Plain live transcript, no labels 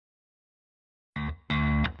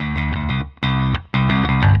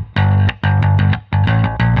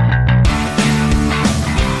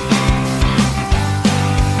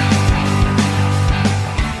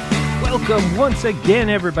Welcome once again,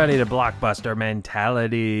 everybody, to Blockbuster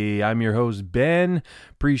Mentality. I'm your host, Ben.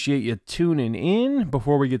 Appreciate you tuning in.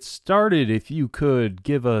 Before we get started, if you could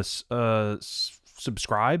give us a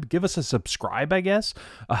subscribe, I guess,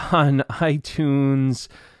 on iTunes,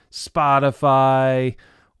 Spotify,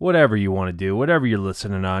 whatever you want to do, whatever you're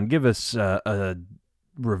listening on. Give us a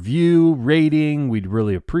review, rating. We'd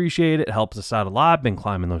really appreciate it. It helps us out a lot. Been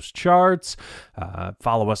climbing those charts.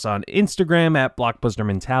 Follow us on Instagram at Blockbuster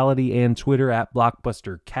Mentality and Twitter at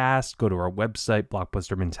BlockbusterCast. Go to our website,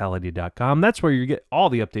 blockbustermentality.com. That's where you get all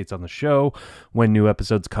the updates on the show, when new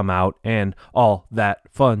episodes come out, and all that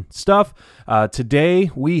fun stuff.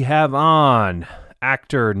 Today we have on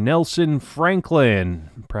actor Nelson Franklin.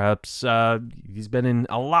 Perhaps he's been in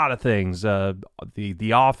a lot of things.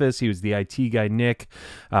 The Office. He was the IT guy, Nick.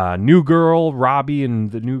 New Girl, Robbie,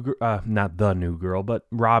 and the new not the New Girl, but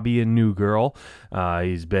Robbie and New Girl.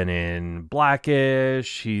 He's been in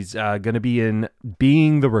Blackish. He's going to be in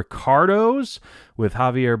Being the Ricardos with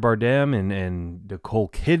Javier Bardem and Nicole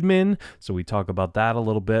Kidman. So we talk about that a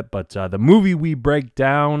little bit. But the movie we break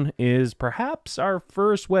down is perhaps our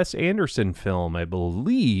first Wes Anderson film, I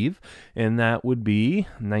believe, and that would be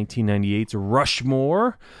 1998's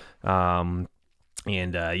Rushmore.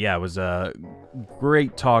 It was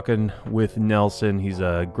great talking with Nelson. He's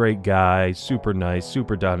a great guy, super nice,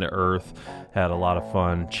 super down to earth. Had a lot of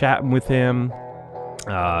fun chatting with him.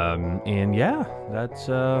 That's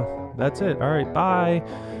it. All right, bye.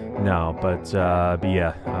 No, but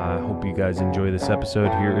yeah, I hope you guys enjoy this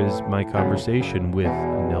episode. Here is my conversation with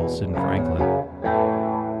Nelson Franklin.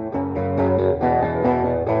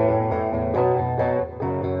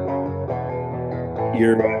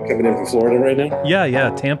 You're coming in from Florida right now? Yeah,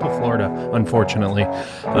 Tampa, Florida, unfortunately.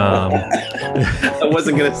 I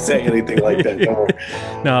wasn't going to say anything like that. Don't worry.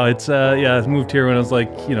 No, it's, I moved here when I was like,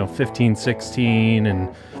 15, 16, and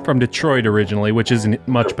from Detroit originally, which isn't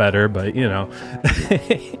much better, but,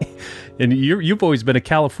 And you've always been a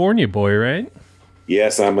California boy, right?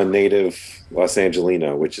 Yes, I'm a native Los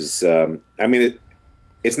Angelino, which is,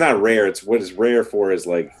 it's not rare. It's what is rare for is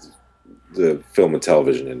like the film and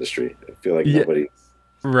television industry. I feel like nobody...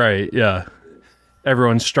 Right, yeah.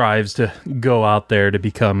 Everyone strives to go out there to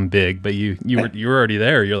become big, but you were already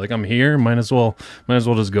there. You're like, I'm here, might as well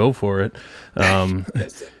just go for it. And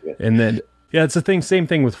then it's the thing, same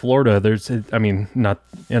thing with Florida. There's not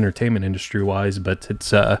entertainment industry wise, but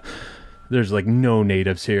it's there's like no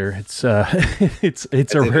natives here. It's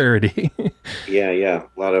it's a rarity. Yeah. A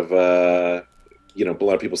lot of a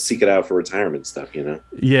lot of people seek it out for retirement stuff,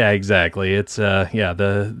 Yeah, exactly. It's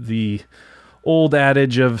the old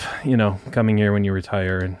adage of, coming here when you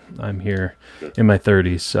retire, and I'm here in my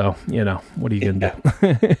 30s, so, what are you going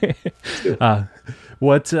to do?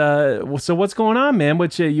 So what's going on, man?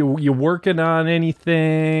 You working on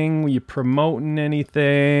anything? You promoting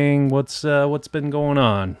anything? What's been going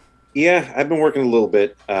on? Yeah, I've been working a little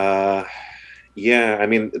bit. The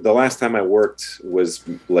last time I worked was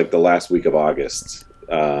like the last week of August.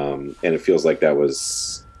 And it feels like that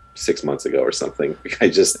was 6 months ago or something. I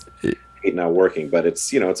just hate not working, but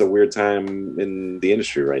it's, it's a weird time in the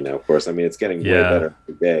industry right now, of course. It's getting way better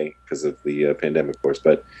every day because of the pandemic, of course.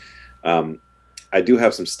 But I do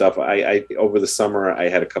have some stuff. I over the summer, I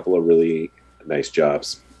had a couple of really nice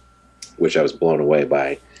jobs, which I was blown away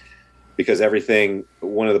by. Because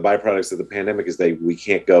one of the byproducts of the pandemic is we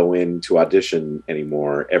can't go in to audition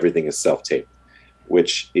anymore. Everything is self-tape,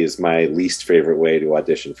 which is my least favorite way to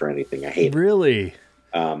audition for anything. I hate it. Really?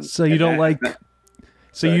 So you don't like...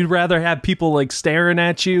 So you'd rather have people like staring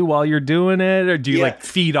at you while you're doing it, or do you like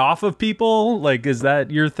feed off of people? Like, is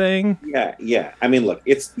that your thing? Yeah. Look,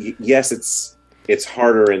 it's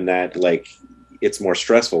harder in that, like, it's more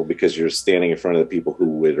stressful because you're standing in front of the people who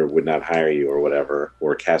would or would not hire you or whatever,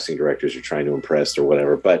 or casting directors you're trying to impress or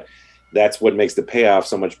whatever. But that's what makes the payoff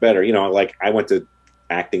so much better. Like I went to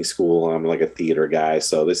acting school. I'm like a theater guy.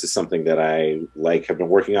 So this is something that I have been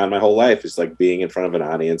working on my whole life, is like being in front of an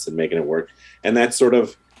audience and making it work. And that's sort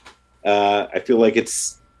of, I feel like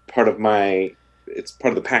it's part of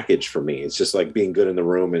the package for me. It's just like being good in the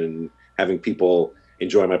room and having people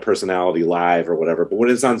enjoy my personality live or whatever. But when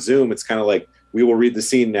it's on Zoom, it's kind of like, we will read the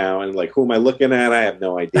scene now. And like, who am I looking at? I have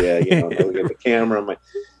no idea. I'm looking at the camera.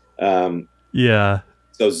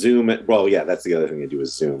 So Zoom, that's the other thing they do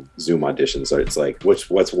is Zoom auditions. So it's like,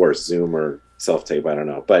 what's worse, Zoom or self-tape? I don't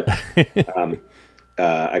know. But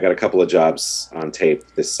I got a couple of jobs on tape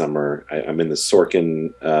this summer. I'm in the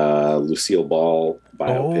Sorkin Lucille Ball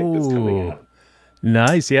biopic that's coming out.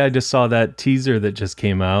 Nice. Yeah, I just saw that teaser that just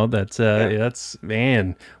came out. That's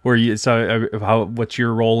man. What's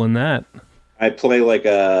your role in that? I play like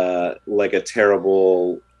a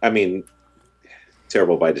terrible.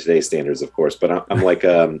 terrible by today's standards, of course, but I'm like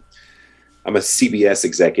I'm a CBS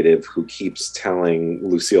executive who keeps telling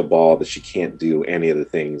Lucille Ball that she can't do any of the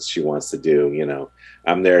things she wants to do. You know,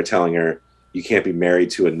 I'm there telling her you can't be married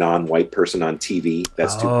to a non-white person on TV.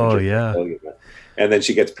 That's too controversial. Yeah. And then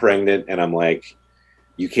she gets pregnant, and I'm like,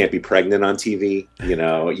 you can't be pregnant on TV. You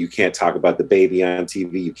know, you can't talk about the baby on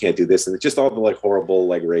TV. You can't do this, and just all the like horrible,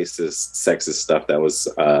 like racist, sexist stuff that was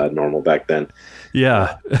normal back then.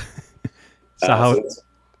 Yeah. So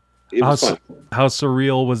it was fun. How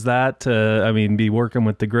surreal was that to, I mean, be working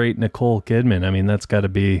with the great Nicole Kidman? I mean, that's got to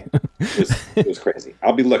be. It was crazy.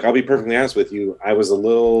 I'll be perfectly honest with you. I was a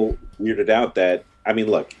little weirded out that, I mean,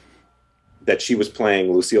 look, that she was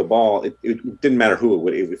playing Lucille Ball. It didn't matter who it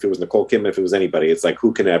would, if it was Nicole Kidman, if it was anybody. It's like,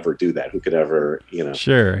 who can ever do that? Who could ever, you know?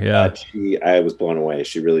 Sure, yeah. I was blown away.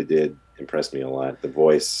 She really did impress me a lot. The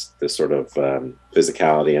voice, the sort of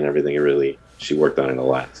physicality and everything, she worked on it a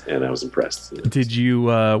lot, and I was impressed. Did you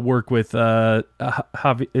work with is it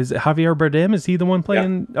Javier Bardem? Is he the one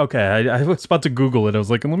playing? Yeah. Okay, I was about to Google it. I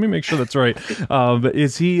was like, let me make sure that's right. But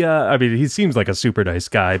is he? I mean, he seems like a super nice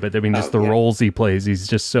guy, but I mean, just the roles he plays, he's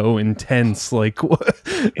just so intense. Like,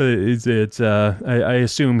 is it? I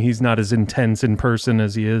assume he's not as intense in person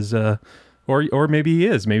as he is. Or maybe he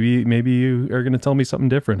is. Maybe you are going to tell me something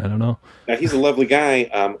different. I don't know. Now, he's a lovely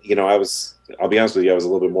guy. You know, I'll be honest with you, I was a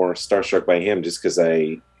little bit more starstruck by him just because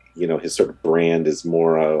his sort of brand is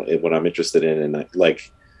more what I'm interested in. And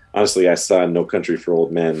honestly, I saw No Country for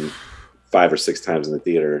Old Men 5 or 6 times in the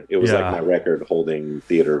theater. It was like my record holding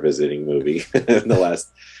theater visiting movie in the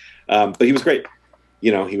last, but he was great.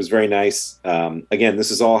 You know, he was very nice. Again,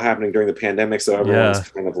 this is all happening during the pandemic. So everyone's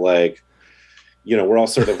kind of like, you know, we're all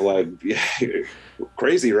sort of like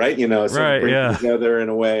crazy, right? You know, bring together in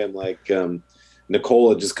a way. And like Nicole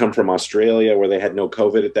had just come from Australia where they had no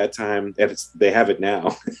COVID at that time. They have it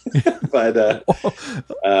now. But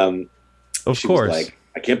of she course, was like,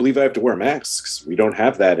 I can't believe I have to wear masks. We don't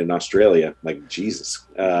have that in Australia. Like, Jesus.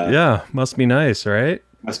 Yeah, must be nice, right?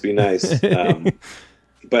 Must be nice.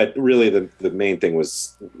 But really, the main thing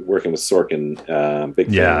was working with Sorkin.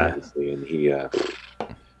 Big fan, obviously, and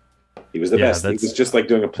he was the best. He was just like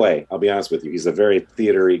doing a play. I'll be honest with you. He's a very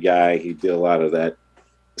theatery guy. He did a lot of that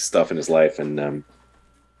stuff in his life. And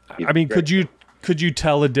I mean, could you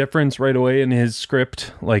tell a difference right away in his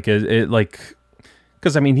script? Like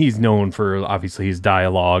because I mean, he's known for obviously his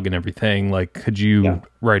dialogue and everything. Like, could you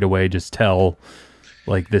right away just tell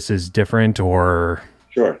like this is different or?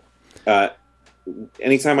 Sure.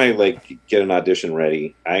 Anytime I get an audition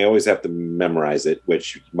ready, I always have to memorize it,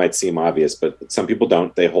 which might seem obvious, but some people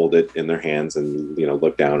don't. They hold it in their hands and, you know,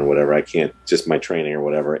 look down or whatever. I can't, just my training or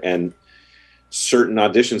whatever. And certain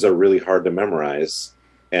auditions are really hard to memorize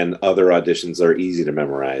and other auditions are easy to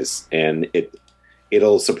memorize. And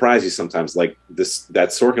it'll surprise you sometimes. Like that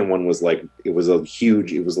Sorkin one was like, it was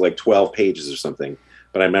like 12 pages or something.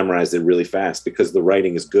 But I memorized it really fast because the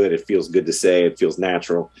writing is good. It feels good to say. It feels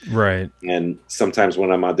natural. Right. And sometimes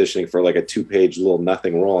when I'm auditioning for like a 2-page little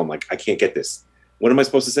nothing role, I'm like, I can't get this. What am I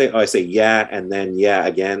supposed to say? Oh, I say yeah, and then yeah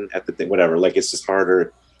again at the thing, whatever. Like, it's just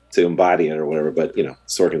harder to embody it or whatever. But, you know,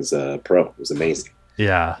 Sorkin's a pro. It was amazing.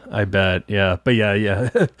 Yeah, I bet. Yeah, but yeah.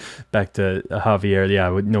 Back to Javier. Yeah,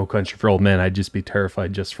 with No Country for Old Men, I'd just be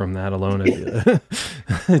terrified just from that alone.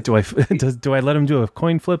 Do I let him do a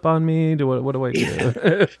coin flip on me? What do I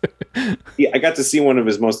do? Yeah, I got to see one of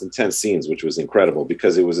his most intense scenes, which was incredible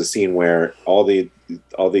because it was a scene where all the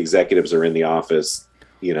executives are in the office.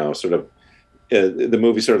 You know, sort of the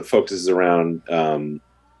movie sort of focuses around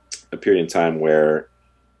a period in time where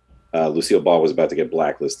Lucille Ball was about to get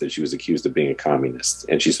blacklisted. She was accused of being a communist,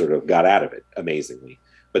 and she sort of got out of it amazingly.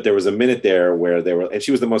 But there was a minute there where and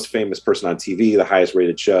she was the most famous person on TV, the highest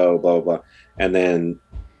rated show, blah, blah, blah. And then,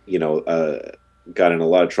 you know, got in a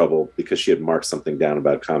lot of trouble because she had marked something down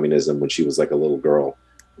about communism when she was like a little girl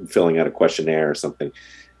filling out a questionnaire or something.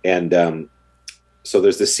 And so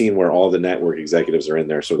there's this scene where all the network executives are in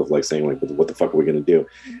there sort of like saying, like, what the fuck are we going to do?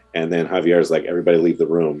 And then Javier's like, everybody leave the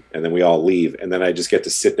room. And then we all leave. And then I just get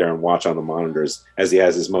to sit there and watch on the monitors as he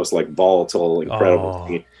has his most like volatile, incredible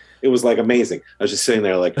scene. It was like amazing. I was just sitting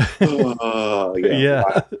there like, oh, yeah.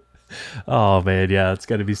 Oh man, yeah, it's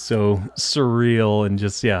got to be so surreal and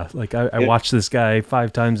just like I watched this guy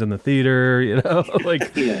 5 times in the theater, you know,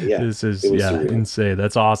 like this is insane.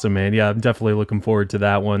 That's awesome, man. Yeah, I'm definitely looking forward to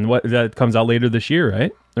that one. What that comes out later this year,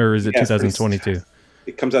 right? Or is it 2022?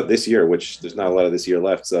 It comes out this year, which there's not a lot of this year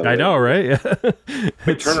left. So I know, right? Yeah,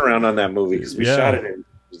 quick turnaround on that movie because we shot it.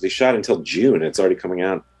 They shot until June. It's already coming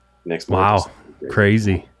out next month. Wow,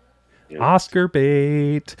 crazy. Yeah. Oscar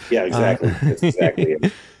bait. Yeah, exactly. That's exactly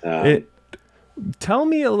it. Tell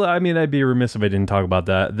me, I mean, I'd be remiss if I didn't talk about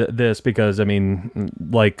this, because, I mean,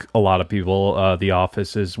 like a lot of people, The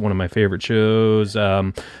Office is one of my favorite shows.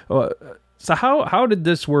 So how did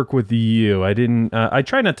this work with you? I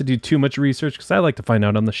try not to do too much research because I like to find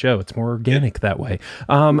out on the show. It's more organic that way.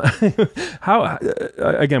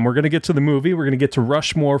 Again, we're going to get to the movie. We're going to get to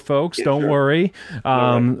Rushmore, folks. Yeah, Don't sure. worry.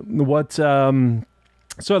 Right.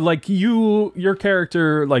 So like your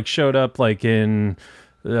character like showed up like in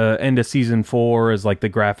end of season 4 as like the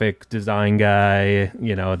graphic design guy,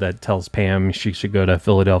 you know, that tells Pam she should go to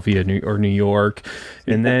Philadelphia or New York.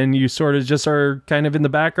 And then you sort of just are kind of in the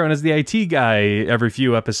background as the IT guy every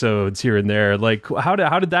few episodes here and there. Like, how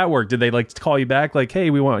did that work? Did they like call you back like,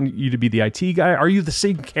 hey, we want you to be the IT guy? Are you the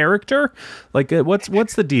same character? Like, what's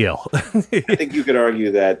the deal? I think you could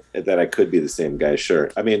argue that I could be the same guy.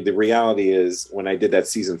 Sure. I mean, the reality is when I did that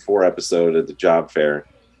season 4 episode at the job fair,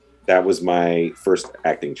 that was my first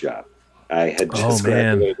acting job. I had just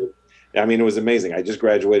graduated. I mean, it was amazing. I just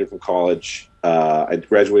graduated from college. I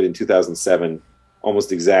graduated in 2007,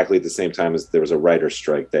 almost exactly at the same time as there was a writer's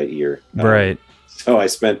strike that year. Right. So I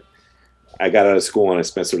got out of school and I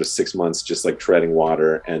spent sort of 6 months just like treading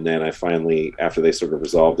water. And then I finally, after they sort of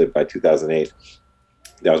resolved it by 2008,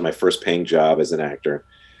 that was my first paying job as an actor.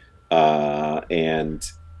 And,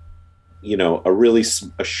 you know,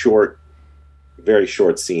 a short, very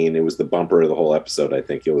short scene. It was the bumper of the whole episode. I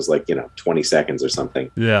think it was like, 20 seconds or something.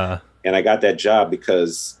 Yeah. And I got that job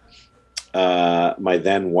because my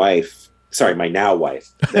now wife,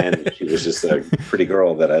 then she was just a pretty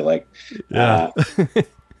girl that I liked. Yeah.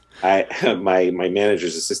 My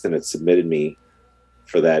manager's assistant had submitted me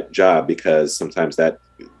for that job because sometimes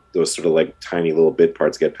those sort of like tiny little bit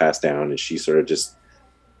parts get passed down, and she sort of just,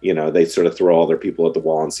 they sort of throw all their people at the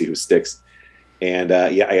wall and see who sticks. And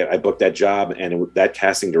I booked that job, and that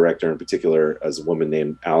casting director in particular is a woman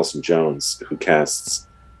named Allison Jones, who casts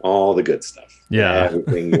all the good stuff. Yeah,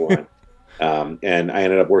 everything you want. And I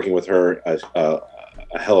ended up working with her a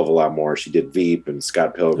hell of a lot more. She did Veep and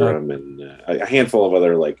Scott Pilgrim and a handful of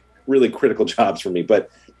other like really critical jobs for me. But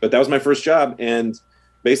that was my first job, and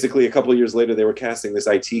basically a couple of years later, they were casting this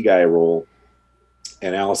IT guy role,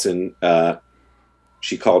 and Allison.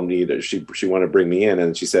 She called me she wanted to bring me in,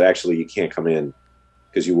 and she said, actually, you can't come in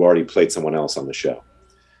because you already played someone else on the show.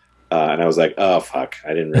 And I was like, oh, fuck.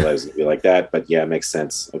 I didn't realize it'd be like that. But yeah, it makes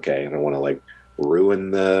sense. Okay. I don't want to like ruin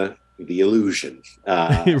the illusion.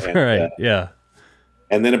 Right. Yeah.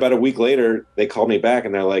 And then about a week later, they called me back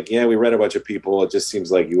and they're like, yeah, we read a bunch of people. It just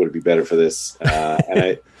seems like you would be better for this.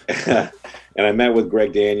 And I met with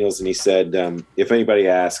Greg Daniels, and he said, if anybody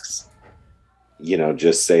asks,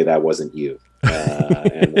 just say that wasn't you.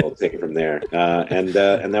 And we'll take it from there. And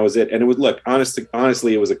that was it. And it would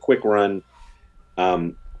honestly, it was a quick run.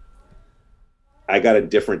 I got a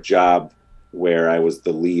different job where I was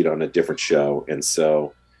the lead on a different show. And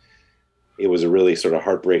so it was a really sort of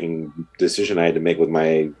heartbreaking decision I had to make with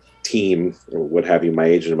my team, or what have you, my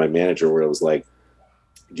agent and my manager, where it was like,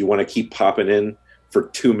 do you want to keep popping in for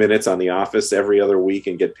 2 minutes on The Office every other week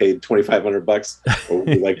and get paid $2,500? Or would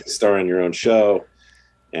you like to star on your own show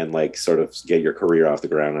and like sort of get your career off the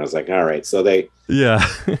ground? And I was like, all right. So they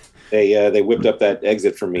whipped up that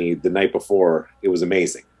exit for me the night before. It was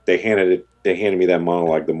amazing. They handed me that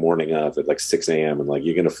monologue the morning of at like 6 a.m. and like,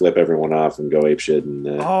 you're going to flip everyone off and go apeshit. And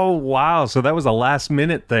oh, wow. So that was a last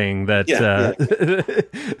minute thing that,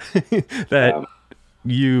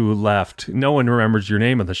 you left. No one remembers your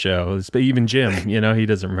name of the show. Even Jim, he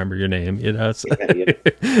doesn't remember your name, so.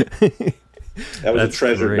 That was a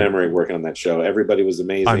treasured memory working on that show. Everybody was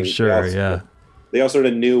amazing. I'm sure, They all sort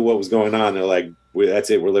of knew what was going on. They're like, that's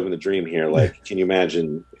it. We're living the dream here. Like, can you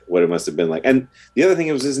imagine what it must have been like? And the other thing,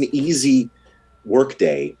 it was an easy work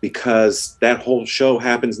day because that whole show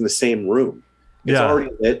happens in the same room. It's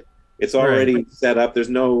already lit. It's already set up. There's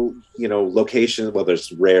no, location. Well,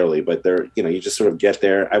 there's rarely, but you just sort of get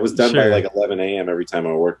there. I was done by like 11 a.m. every time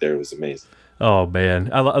I worked there. It was amazing. Oh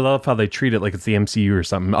man, I love how they treat it like it's the MCU or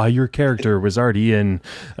something. Oh, your character was already in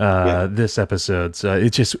this episode, so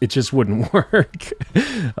it just wouldn't work.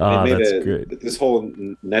 That's great. This whole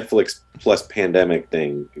Netflix plus pandemic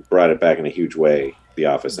thing brought it back in a huge way. The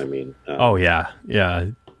Office, I mean. Oh yeah.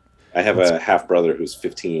 I have a half brother who's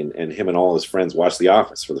 15, and him and all his friends watched The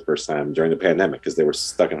Office for the first time during the pandemic because they were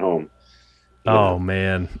stuck at home. You Oh know?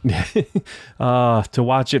 man, to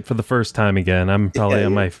watch it for the first time again. I'm probably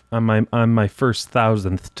Yeah, on my first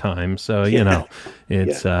thousandth time. So you yeah, know,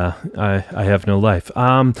 it's yeah. I have no life.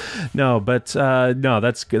 No, but no,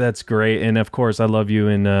 that's great. And of course, I love you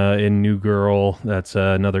in New Girl. That's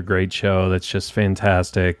another great show. That's just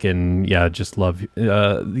fantastic. And yeah, just love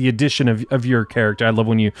the addition of your character. I love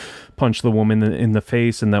when you punch the woman in the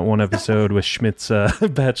face in that one episode with Schmidt's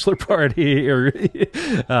bachelor party. Or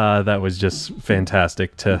that was just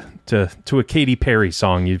fantastic to a Katy Perry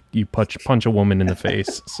song. You punch a woman in the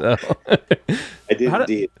face. So I did how do,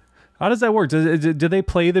 indeed. how does that work? Do they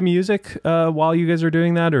play the music while you guys are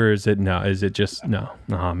doing that, or is it no? Is it just no?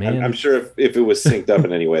 Oh I'm man. sure if it was synced up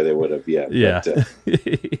in any way, they would have. Yeah, Yeah.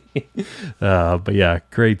 but But yeah,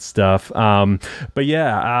 great stuff. But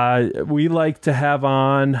yeah, we like to have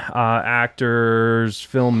on actors,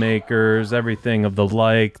 filmmakers, everything of the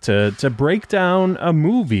like to break down a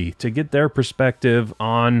movie, to get their perspective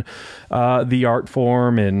on the art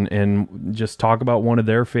form and just talk about one of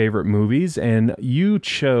their favorite movies. And you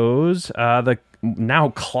chose the now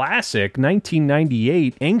classic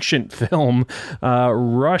 1998 ancient film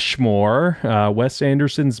Rushmore, Wes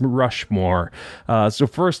Anderson's Rushmore. So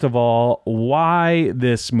first of all, why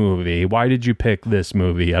this movie? Why did you pick this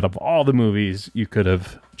movie out of all the movies you could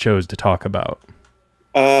have chose to talk about?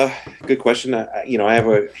 good question. I have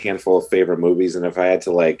a handful of favorite movies, and if I had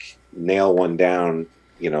to like nail one down,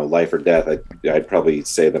 life or death, I'd probably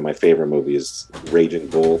say that my favorite movie is Raging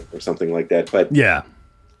Bull or something like that. But Yeah.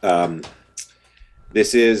 um,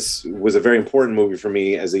 was a very important movie for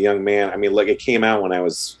me as a young man. I mean, like it came out when I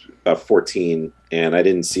was about 14, and I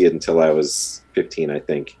didn't see it until I was 15, I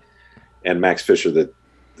think. And Max Fisher,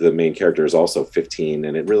 the main character, is also 15,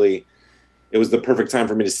 and it was the perfect time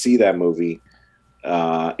for me to see that movie.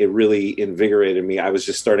 It really invigorated me. I was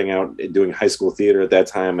just starting out doing high school theater at that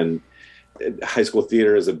time, and high school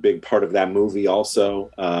theater is a big part of that movie also,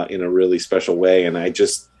 in a really special way. And I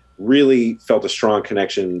just really felt a strong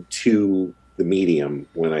connection to the medium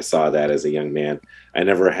when I saw that as a young man. I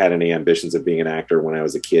never had any ambitions of being an actor when I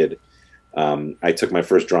was a kid. I took my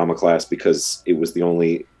first drama class because it was the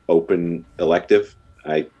only open elective.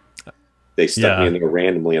 They stuck me in there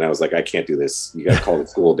randomly, and I was like, I can't do this. You got to call the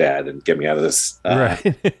school, Dad, and get me out of this.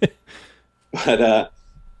 Right. But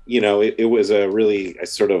it was a really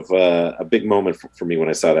a big moment for me when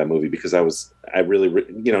I saw that movie, because I really,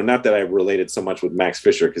 not that I related so much with Max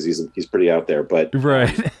Fisher, because he's pretty out there, but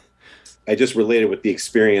Right. I just related with the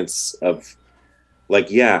experience of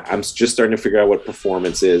I'm just starting to figure out what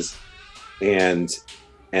performance is, and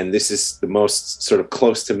this is the most sort of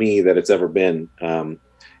close to me that it's ever been. And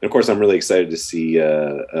of course, I'm really excited to see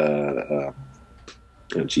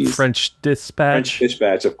French Dispatch. French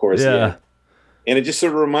Dispatch, of course. Yeah. And it just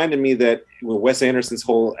sort of reminded me that Wes Anderson's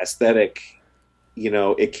whole aesthetic,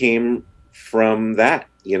 it came from that.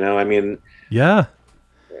 I mean, Yeah.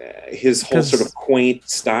 His whole sort of quaint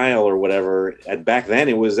style or whatever. Back then,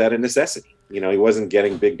 it was at a necessity. He wasn't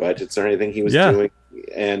getting big budgets or anything he was doing,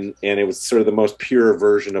 and it was sort of the most pure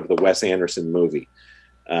version of the Wes Anderson movie.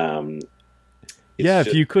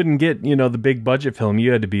 If you couldn't get, the big budget film,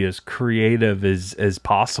 you had to be as creative as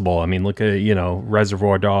possible. I mean, look at,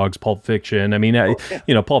 Reservoir Dogs, Pulp Fiction. I mean,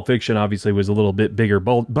 Pulp Fiction obviously was a little bit bigger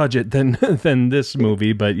budget than this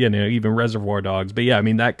movie, but, even Reservoir Dogs. But yeah, I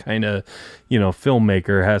mean, that kind of,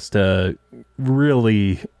 filmmaker has to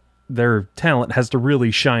really, their talent has to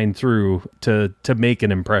really shine through to make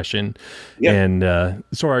an impression. Yeah. And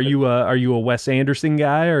so are you a Wes Anderson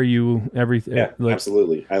guy? Are you everything? Yeah,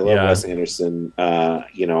 absolutely. I love Wes Anderson. I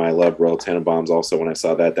loved Royal Tenenbaums also. When I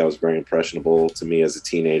saw that was very impressionable to me as a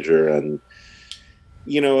teenager. And,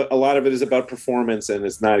 a lot of it is about performance, and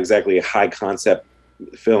it's not exactly high concept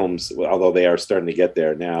films, although they are starting to get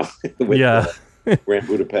there now with Grand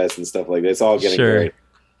Budapest and stuff like that. It's all getting very,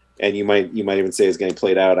 and you might even say it's getting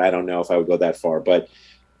played out. I don't know if I would go that far, but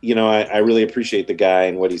I really appreciate the guy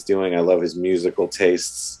and what he's doing. I love his musical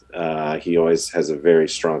tastes. He always has a very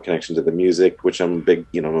strong connection to the music, which I'm a big,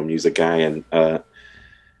 I'm a music guy, and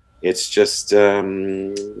it's just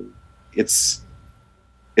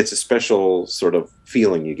it's a special sort of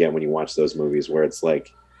feeling you get when you watch those movies, where it's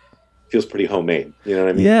like feels pretty homemade. You know what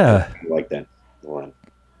I mean? Yeah, I like that a lot.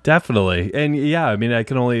 Definitely. And yeah, I mean, I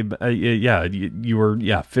can only, you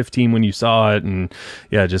were 15 when you saw it, and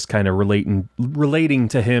just kind of relating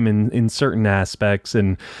to him in certain aspects.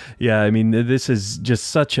 And I mean, this is just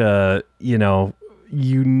such a,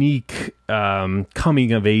 unique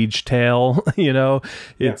coming of age tale.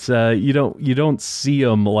 It's you don't see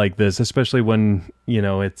them like this, especially when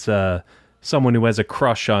it's someone who has a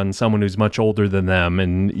crush on someone who's much older than them,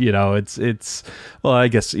 and you know, it's well, I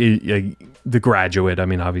guess The Graduate. I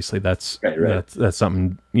mean, obviously that's that's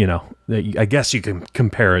something, you know, that I guess you can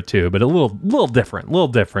compare it to, but a little different,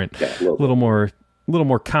 Yeah, a little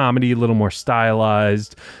more comedy, a little more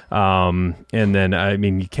stylized, and then I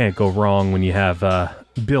mean, you can't go wrong when you have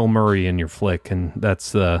Bill Murray in your flick, and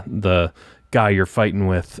that's the guy you're fighting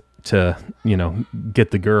with to, you know,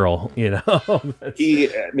 get the girl, you know.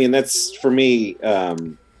 I mean, that's for me.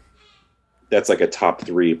 That's like a top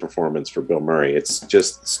 3 performance for Bill Murray. It's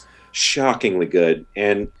just shockingly good,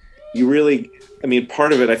 and you really, I mean,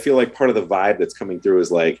 part of it, I feel like part of the vibe that's coming through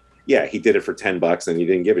is like, yeah, he did it for $10 and he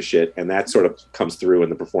didn't give a shit, and that sort of comes through in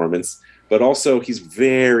the performance. But also, he's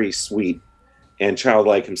very sweet and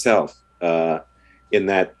childlike himself. In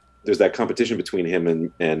that, there's that competition between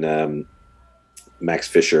him and Max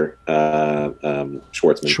Fisher,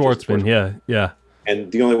 Schwartzman, yeah.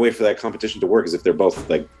 And the only way for that competition to work is if they're both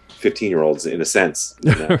like 15-year-olds in a sense.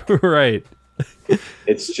 You know? Right.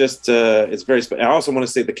 It's just it's very. I also want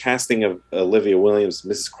to say the casting of Olivia Williams,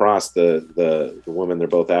 Mrs. Cross, the woman they're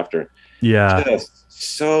both after. Yeah. Just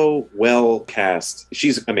so well cast.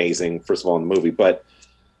 She's amazing, first of all, in the movie, but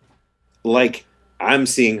like, I'm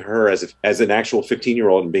seeing her as an actual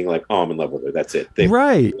 15-year-old and being like, oh, I'm in love with her. That's it.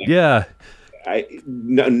 Right. Yeah.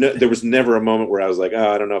 There was never a moment where I was like,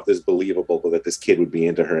 oh, I don't know if this is believable, but that this kid would be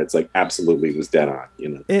into her. It's like, absolutely, it was dead on, you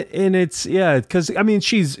know. And it's, yeah, because I mean,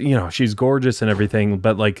 she's, you know, she's gorgeous and everything,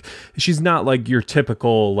 but like, she's not like your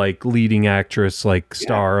typical like leading actress, like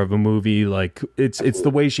star of a movie. Like, it's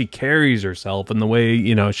the way she carries herself and the way,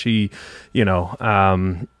 you know, she, you know,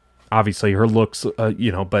 obviously her looks,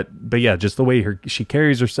 you know, but yeah, just the way she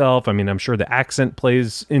carries herself. I mean, I'm sure the accent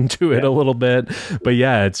plays into it a little bit, but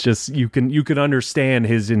yeah, it's just, you can understand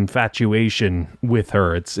his infatuation with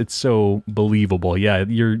her. It's so believable. Yeah,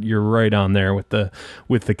 you're right on there with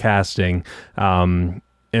the casting. And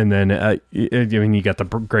then I mean, you got the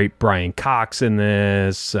great Brian Cox in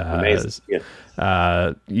this. Amazing.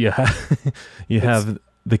 Yeah. You have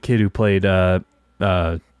the kid who played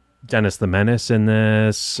Dennis the Menace in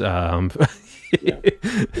this. His little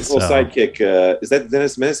sidekick. Is that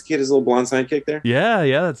Dennis the Menace kid? His little blonde sidekick there? Yeah,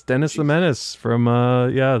 that's Dennis the Menace from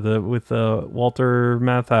with Walter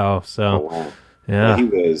Matthau. So wow. Yeah, he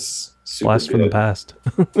was super blast good. from the past.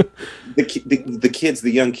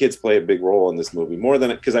 The young kids play a big role in this movie, more than,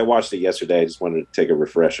 because I watched it yesterday. I just wanted to take a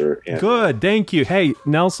refresher. And, good, thank you. Hey,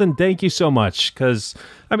 Nelson, thank you so much, because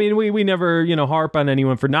I mean, we never, you know, harp on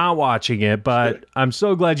anyone for not watching it, but sure. I'm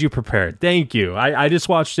so glad you prepared. Thank you. I just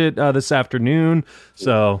watched it this afternoon,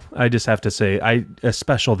 so I just have to say a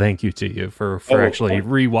special thank you to you for actually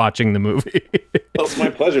rewatching the movie. Well, it's my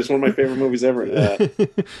pleasure. It's one of my favorite movies ever.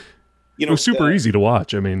 You know, it was super easy to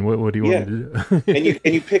watch. I mean, what do you want me to do?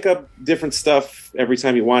 and you pick up different stuff every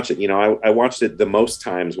time you watch it. You know, I watched it the most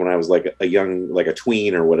times when I was like a young, like a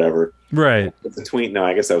tween or whatever. Right. The tween. No,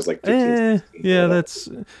 I guess I was like 15. Yeah, that's.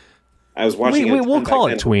 I was watching. We'll call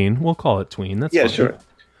it tween. We'll call it tween. That's fine. Sure.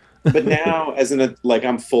 But now, like,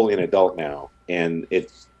 I'm fully an adult now, and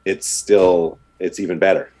it's even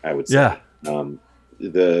better, I would say. Yeah.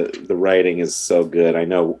 The writing is so good. I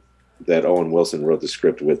know that Owen Wilson wrote the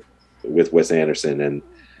script with Wes Anderson, and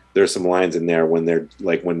there's some lines in there when they're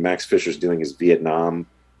like, when Max Fisher's doing his Vietnam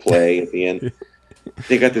play at the end,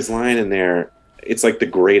 they got this line in there. It's like the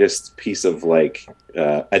greatest piece of like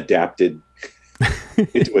adapted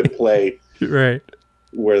into a play, right?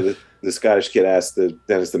 Where the Scottish kid asked the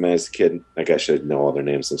Dennis the Menace kid, like, I should know all their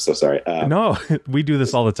names. I'm so sorry. No, we do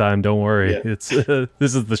this all the time. Don't worry. Yeah. It's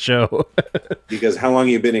this is the show. Because how long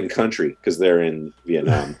have you been in country? Because they're in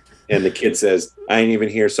Vietnam. And the kid says, I ain't even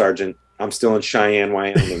here, Sergeant. I'm still in Cheyenne,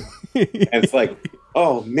 Wyoming. And it's like,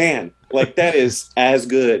 oh, man. Like, that is as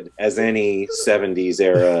good as any 70s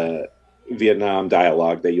era Vietnam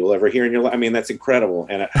dialogue that you'll ever hear in your life. I mean, that's incredible.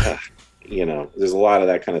 And, you know, there's a lot of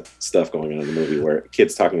that kind of stuff going on in the movie where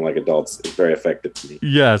kids talking like adults is very effective to me.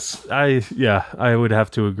 Yes, I would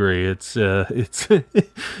have to agree. It's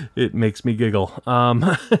it makes me giggle.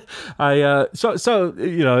 So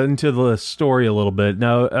you know, into the story a little bit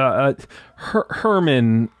now.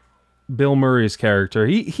 Herman, Bill Murray's character,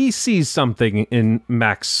 he sees something in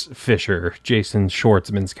Max Fisher, Jason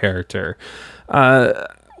Schwartzman's character.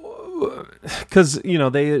 Because, you know,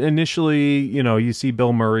 they initially, you know, you see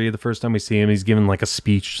Bill Murray the first time we see him, he's giving like a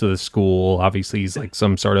speech to the school. Obviously, he's like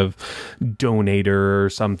some sort of donator or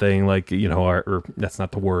something, like, you know, or that's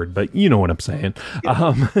not the word, but you know what I'm saying.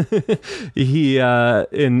 Yeah.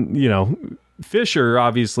 And, you know, Fisher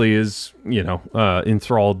obviously is, you know,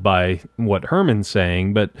 enthralled by what Herman's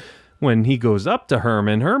saying, but when he goes up to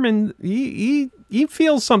Herman, he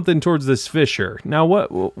feels something towards this Fisher. Now,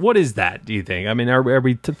 what is that, do you think? I mean, are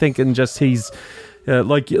we thinking just he's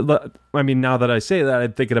I mean, now that I say that,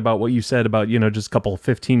 I'm thinking about what you said about, just a couple of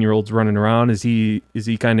 15-year-olds running around. Is he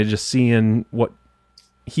kind of just seeing what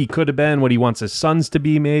he could have been, what he wants his sons to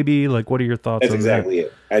be, maybe? Like, what are your thoughts That's on exactly that?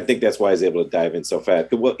 it. I think that's why he's able to dive in so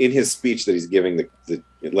fast. Well, in his speech that he's giving,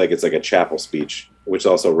 it's like a chapel speech, which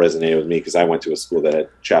also resonated with me because I went to a school that had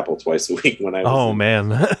chapel twice a week when I was. Oh, man.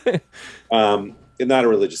 Not a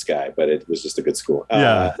religious guy, but it was just a good school.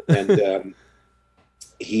 Yeah. And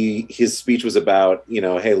his speech was about,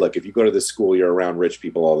 hey, look, if you go to this school, you're around rich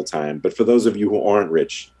people all the time. But for those of you who aren't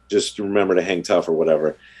rich, just remember to hang tough or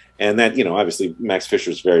whatever. And that, obviously Max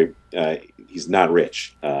Fisher's he's not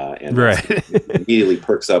rich. And right. immediately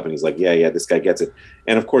perks up and he's like, yeah, this guy gets it.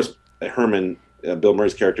 And of course, Herman, Bill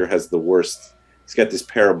Murray's character, has the worst. He's got this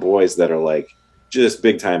pair of boys that are like just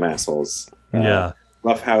big time assholes. Yeah.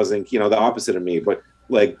 Rough housing, the opposite of me, but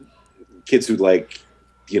like kids who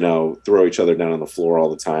throw each other down on the floor all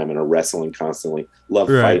the time and are wrestling constantly, love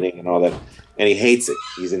fighting and all that. And he hates it.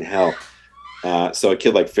 He's in hell. So a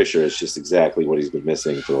kid like Fisher is just exactly what he's been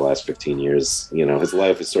missing for the last 15 years. His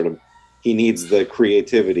life is he needs the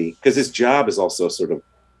creativity because his job is also sort of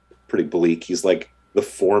pretty bleak. He's like the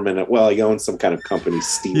foreman he owns some kind of company,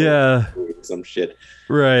 steel, some shit.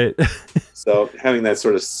 Right. So having that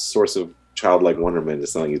sort of source of childlike wonderment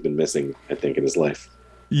is something he's been missing, I think, in his life.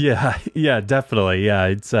 Yeah, definitely. Yeah,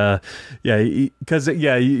 it's because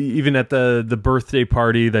even at the birthday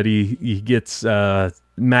party that he gets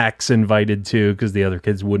Max invited to, because the other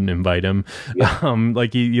kids wouldn't invite him. Yeah.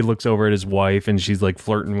 He looks over at his wife and she's like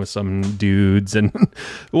flirting with some dudes, and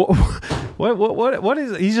what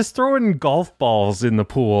is he's just throwing golf balls in the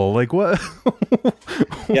pool? Like what?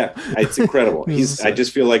 Yeah, it's incredible. I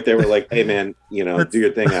just feel like they were like, hey man, do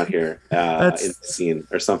your thing out here in the scene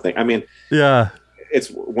or something. I mean, yeah. It's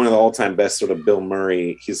one of the all-time best sort of Bill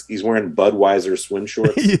Murray. He's wearing Budweiser swim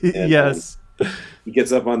shorts. And, yes. He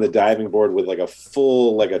gets up on the diving board with like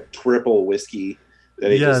a triple whiskey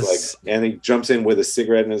that he just and he jumps in with a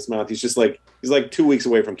cigarette in his mouth. He's like 2 weeks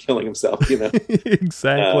away from killing himself.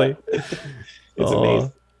 Exactly. It's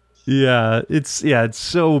amazing. Yeah, it's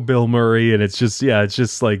so Bill Murray, and it's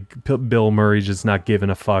just like Bill Murray just not giving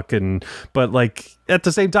a fuck, but like at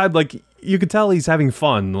the same time, like you could tell he's having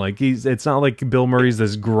fun. Like it's not like Bill Murray's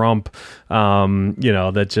this grump,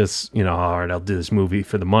 that just all right, I'll do this movie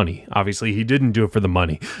for the money. Obviously, he didn't do it for the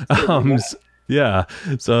money. So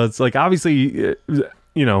it's like obviously,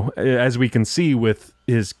 as we can see with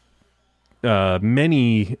his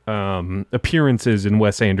many appearances in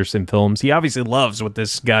Wes Anderson films, he obviously loves what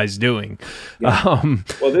this guy's doing. Yeah.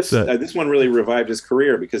 Well, this one really revived his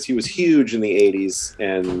career because he was huge in the 80s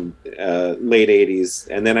and late 80s,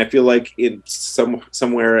 and then I feel like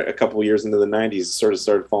somewhere a couple of years into the 90s it sort of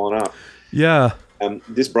started falling off. Yeah.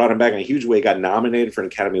 This brought him back in a huge way. He got nominated for an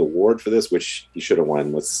Academy Award for this, which he should have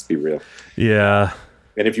won. Let's be real. Yeah.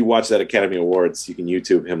 And if you watch that Academy Awards, you can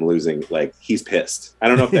YouTube him losing. Like, he's pissed. I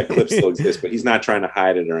don't know if that clip still exists, but he's not trying to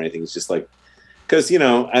hide it or anything. He's just like, because,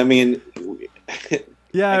 I mean.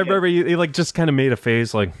 Yeah, I remember he like just kind of made a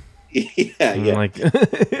face like. Yeah. Like.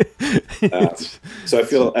 So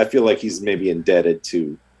I feel like he's maybe indebted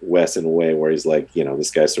to Wes in a way where he's like,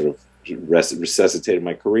 this guy sort of resuscitated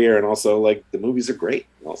my career. And also, like, the movies are great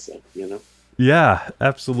also, Yeah,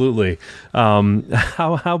 absolutely.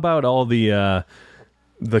 How about all the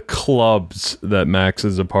clubs that Max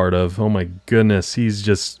is a part of? Oh my goodness, he's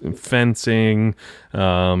just fencing. He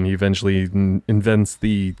eventually invents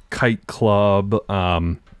the kite club.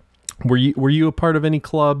 Were you a part of any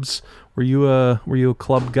clubs? Were you a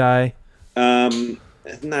club guy?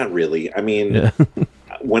 Not really. I mean,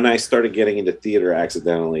 when I started getting into theater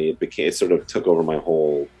accidentally, it sort of took over my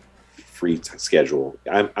whole free schedule.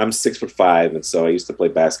 I'm 6'5", and so I used to play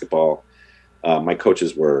basketball. My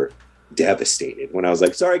coaches were devastated when I was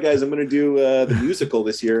like, sorry guys, I'm going to do the musical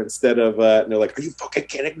this year instead of and they're like, are you fucking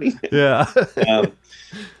kidding me? Yeah.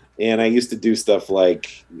 And I used to do stuff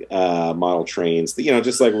like model trains,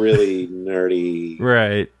 just like really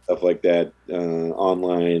nerdy stuff like that,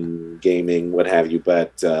 online gaming, what have you.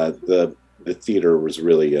 But the theater was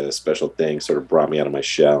really a special thing, sort of brought me out of my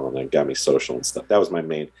shell and got me social and stuff. That was my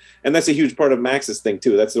main, and that's a huge part of Max's thing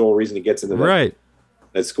too. That's the whole reason he gets into that.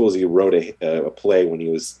 At school, he wrote a play when he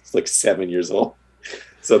was like 7 years old,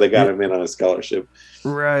 so they got him in on a scholarship.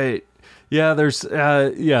 Right. Yeah. There's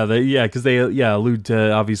because they allude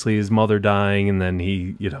to obviously his mother dying, and then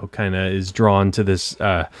he kind of is drawn to this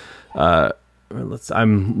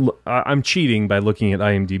I'm cheating by looking at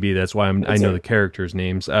IMDb. That's why I know the characters'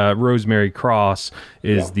 names. Rosemary Cross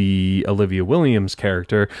is the Olivia Williams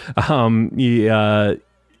character.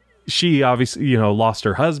 She obviously, lost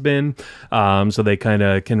her husband, so they kind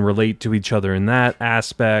of can relate to each other in that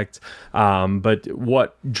aspect. But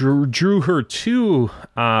what drew her to,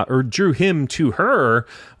 or drew him to her,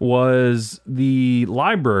 was the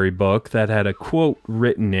library book that had a quote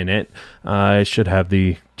written in it. I should have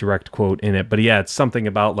the direct quote in it, but yeah, it's something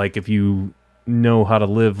about like if you know how to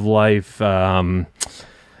live life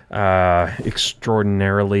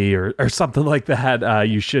extraordinarily or something like that,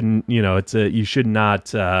 you shouldn't, you should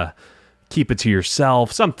not keep it to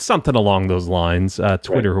yourself, something along those lines.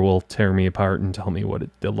 Twitter will tear me apart and tell me what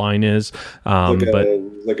the line is,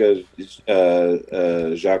 like a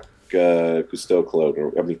Jacques Cousteau quote,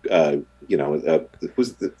 or I mean,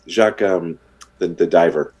 who's the Jacques, the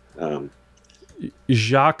diver,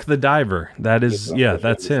 Jacques the diver. That is,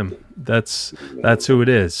 that's him. That's who it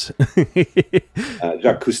is.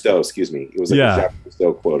 Jacques Cousteau, excuse me. It was like a Jacques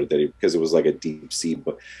Cousteau quoted that because it was like a deep sea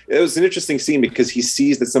book. It was an interesting scene because he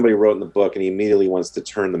sees that somebody wrote in the book and he immediately wants to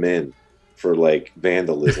turn them in for like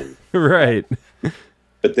vandalism. Right.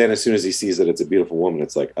 But then as soon as he sees that it's a beautiful woman,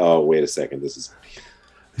 it's like, oh, wait a second, this is...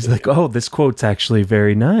 He's like, oh, this quote's actually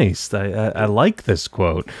very nice. I like this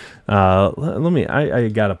quote. I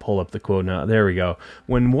got to pull up the quote now. There we go.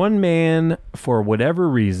 When one man, for whatever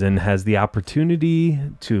reason, has the opportunity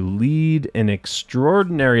to lead an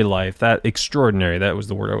extraordinary life, that was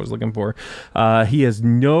the word I was looking for, he has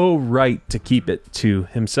no right to keep it to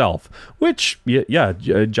himself. Which,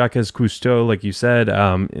 Jacques Cousteau, like you said,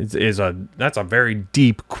 that's a very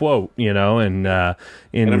deep quote, and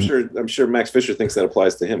I'm sure Max Fisher thinks that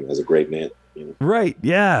applies to him as a great man. Right.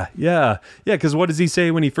 Yeah. Because what does he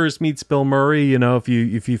say when he first meets Bill Murray? If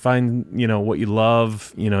you find what you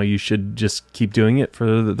love, you should just keep doing it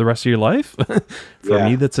for the rest of your life. For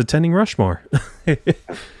me, that's attending Rushmore.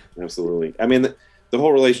 Absolutely. I mean, the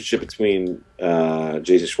whole relationship between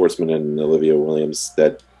Jason Schwartzman and Olivia Williams,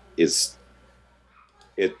 there's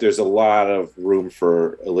a lot of room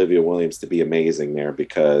for Olivia Williams to be amazing there,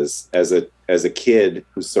 because as a kid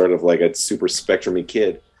who's sort of like a super spectrum-y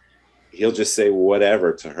kid, he'll just say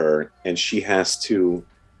whatever to her, and she has to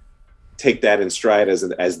take that in stride as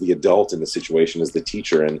the adult in the situation, as the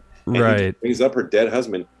teacher. And right. He brings up her dead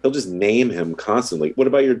husband. He'll just name him constantly. What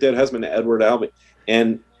about your dead husband, Edward Albee?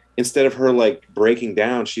 And instead of her like breaking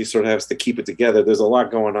down, she sort of has to keep it together. There's a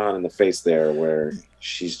lot going on in the face there where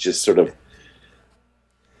she's just sort of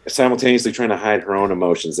simultaneously trying to hide her own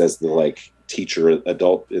emotions as the like teacher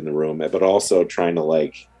adult in the room, but also trying to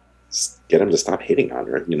like get him to stop hitting on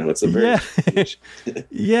her. It's a very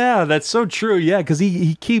yeah, that's so true. Yeah, because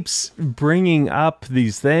he keeps bringing up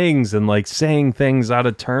these things and like saying things out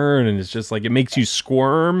of turn, and it's just like it makes you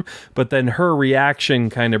squirm. But then her reaction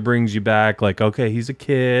kind of brings you back, like, okay, he's a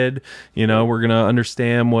kid. We're gonna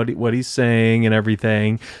understand what he's saying and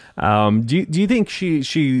everything. Do you think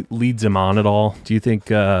she leads him on at all? Do you think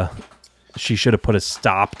she should have put a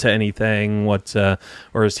stop to anything?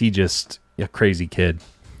 Or is he just a crazy kid?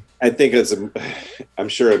 I think I'm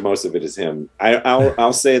sure most of it is him.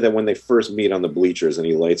 I'll say that when they first meet on the bleachers and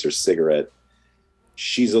he lights her cigarette,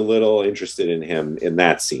 she's a little interested in him in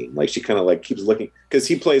that scene. Like she kind of like keeps looking, because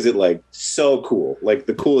he plays it like so cool, like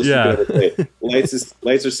the coolest you could ever play.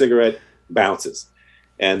 Lights her cigarette, bounces,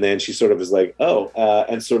 and then she sort of is like, oh,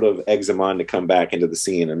 and sort of eggs him on to come back into the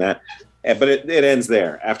scene, but it ends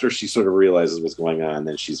there after she sort of realizes what's going on.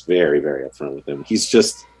 Then she's very, very upfront with him. He's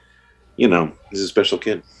just, he's a special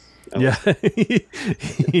kid. Yeah,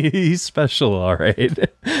 he's special, all right.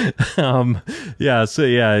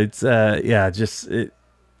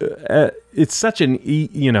 It's such an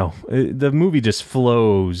the movie just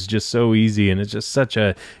flows just so easy, and it's just such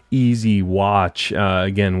a easy watch.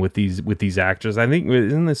 Again, with these actors, I think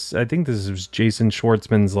this is Jason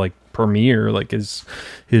Schwartzman's like premiere, like his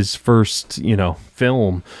first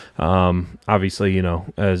film. Obviously,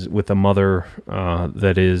 as with a mother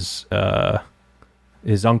that is.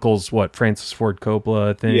 His uncle's Francis Ford Coppola,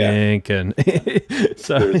 I think, and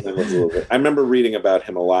so I remember reading about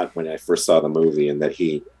him a lot when I first saw the movie, and that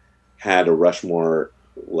he had a Rushmore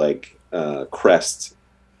crest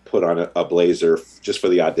put on a blazer just for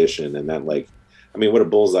the audition, and then what a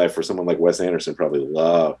bullseye for someone like Wes Anderson. Probably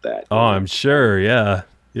loved that. Oh, I'm sure.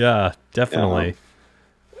 Yeah, definitely.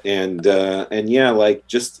 And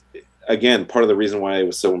just again, part of the reason why it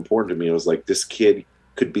was so important to me was like this kid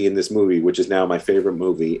could be in this movie, which is now my favorite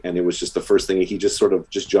movie, and it was just the first thing he just sort of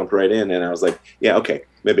just jumped right in, and I was like, yeah, okay,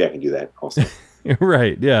 maybe I can do that also.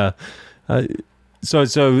 Right, yeah.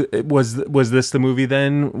 So was this the movie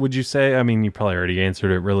then, would you say? I mean, you probably already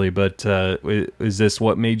answered it really, but is this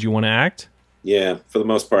what made you want to act? Yeah, for the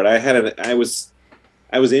most part. I was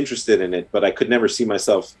interested in it, but I could never see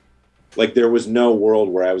myself like there was no world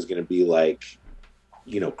where I was going to be like,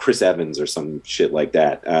 Chris Evans or some shit like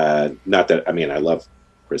that. Not that, I mean, I love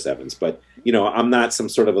Chris Evans, but I'm not some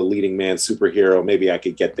sort of a leading man superhero. Maybe I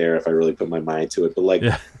could get there if I really put my mind to it, but like,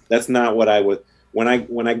 Yeah. that's not what I would. When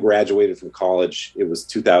I graduated from college, it was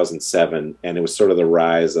 2007, and it was sort of the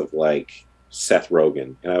rise of like Seth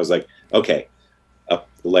Rogen, and I was like, okay,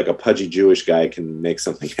 like a pudgy Jewish guy can make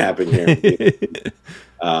something happen here.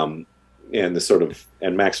 And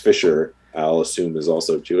and Max Fisher, I'll assume, is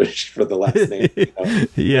also Jewish for the last name.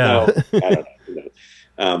 Yeah. No, I don't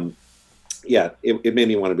know. Yeah, it made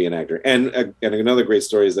me want to be an actor. And another great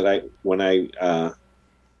story is that I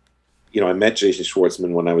met Jason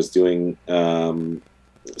Schwartzman when I was doing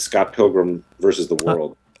Scott Pilgrim versus the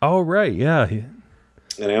World. Oh, right. Yeah.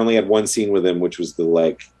 And I only had one scene with him, which was the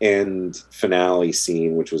like end finale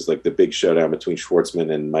scene, which was like the big showdown between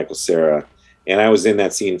Schwartzman and Michael Cera. And I was in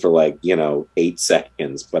that scene for like, 8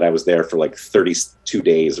 seconds, but I was there for like 32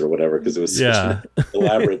 days or whatever, because it was such an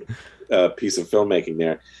elaborate piece of filmmaking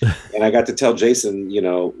there. And I got to tell Jason,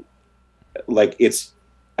 like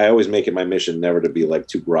I always make it my mission never to be like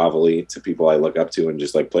too grovelly to people I look up to and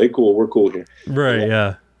just like play cool. We're cool here. Right.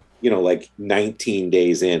 Yeah. Like 19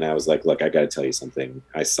 days in, I was like, look, I got to tell you something.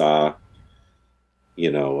 I saw,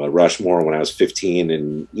 Rushmore when I was 15,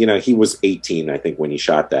 and, he was 18, I think, when he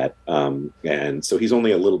shot that. And so he's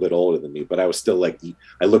only a little bit older than me, but I was still like,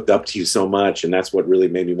 I looked up to you so much, and that's what really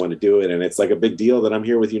made me want to do it. And it's like a big deal that I'm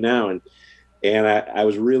here with you now. And I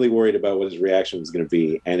was really worried about what his reaction was going to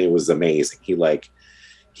be. And it was amazing. He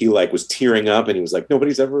was tearing up, and he was like,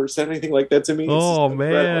 nobody's ever said anything like that to me. Oh,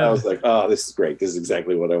 man. I was like, oh, this is great. This is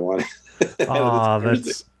exactly what I wanted.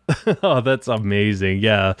 That's amazing.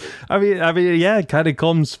 Yeah. I mean, yeah, it kind of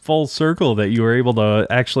comes full circle that you were able to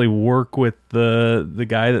actually work with the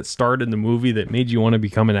guy that starred in the movie that made you want to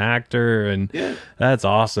become an actor. And yeah. That's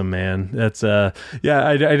awesome, man. That's yeah,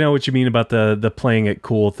 I know what you mean about the playing it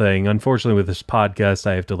cool thing. Unfortunately, with this podcast,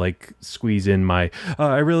 I have to like squeeze in my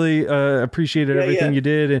I really appreciated everything you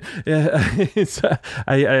did. And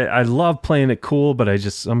I love playing it cool, but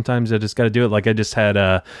sometimes I just got to do it. Like I just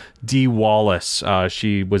had Dee Wallace.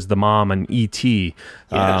 She was the mom on E.T.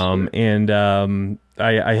 And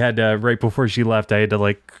I had to, right before she left, I had to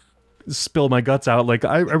like spill my guts out. Like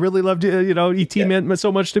I really loved E.T. meant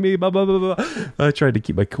so much to me. Blah blah blah blah. I tried to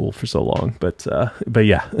keep my cool for so long, but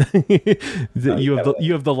yeah, you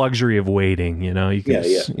have the luxury of waiting. You can.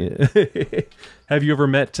 Yeah. Have you ever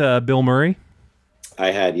met Bill Murray? I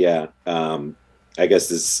had, yeah. I guess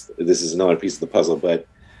this is another piece of the puzzle, but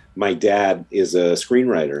my dad is a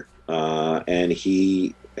screenwriter, and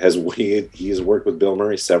he has worked with Bill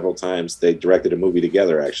Murray several times. They directed a movie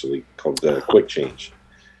together, actually, called Quick Change.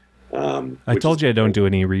 I told you I don't do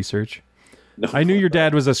any research. No, I knew your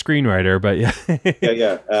dad was a screenwriter, but yeah.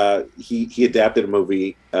 He adapted a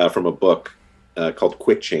movie from a book called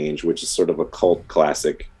Quick Change, which is sort of a cult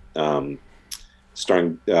classic,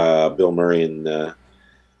 starring Bill Murray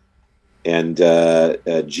and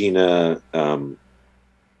Gina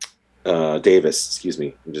Davis. Excuse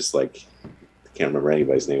me, I'm just like I can't remember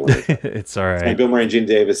anybody's name. It's all right. And Bill Murray and Gina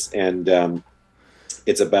Davis, and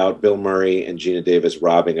it's about Bill Murray and Gina Davis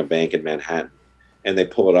robbing a bank in Manhattan, and they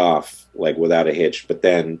pull it off like without a hitch. But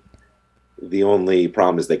then the only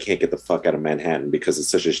problem is they can't get the fuck out of Manhattan because it's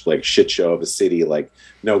such a like shit show of a city. Like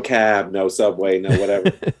no cab, no subway, no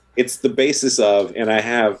whatever. It's the basis of, and I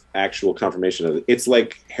have actual confirmation of it. It's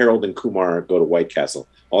like Harold and Kumar go to White Castle.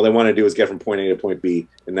 All they want to do is get from point A to point B,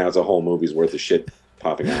 and now it's a whole movie's worth of shit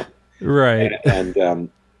popping out. Right. And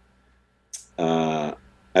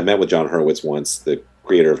I met with John Hurwitz once, the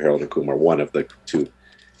creator of Harold and Kumar, one of the two,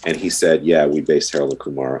 and he said, "Yeah, we based Harold and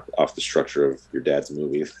Kumar off the structure of your dad's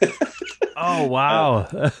movie." Oh wow,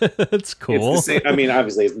 that's cool. It's the same, I mean,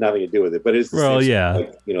 obviously, it's nothing to do with it, but it's the same yeah,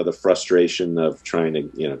 like, the frustration of trying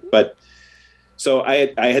to, But so I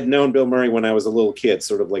had known Bill Murray when I was a little kid,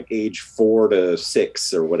 sort of like age 4 to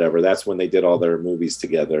 6 or whatever. That's when they did all their movies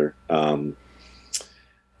together, and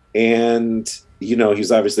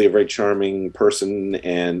he's obviously a very charming person,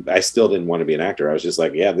 and I still didn't want to be an actor. I was just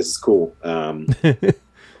like, yeah, this is cool.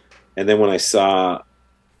 And then when I saw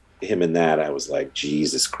him in that, I was like,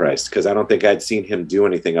 Jesus Christ, because I don't think I'd seen him do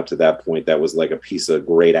anything up to that point that was like a piece of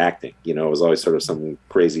great acting. It was always sort of some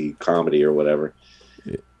crazy comedy or whatever.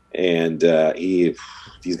 And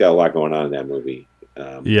he's got a lot going on in that movie.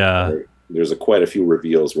 there's quite a few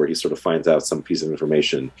reveals where he sort of finds out some piece of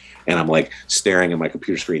information, and I'm like staring at my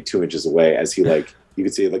computer screen 2 inches away as he like, you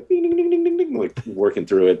can see like ding, ding, ding, ding, ding, ding, like working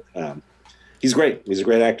through it. He's great. He's a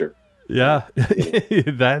great actor. Yeah,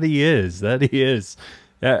 that he is. That he is.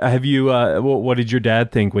 Have you? What did your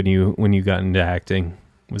dad think when you got into acting?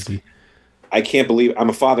 Was he? I can't believe I'm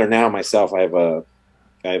a father now myself. I have a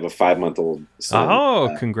 5-month-old son.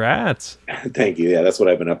 Oh, congrats! Thank you. Yeah, that's what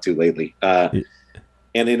I've been up to lately. And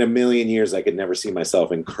in a million years, I could never see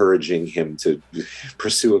myself encouraging him to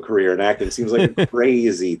pursue a career in acting. It seems like a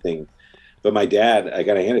crazy thing. But my dad, I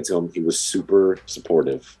got to hand it to him. He was super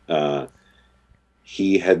supportive.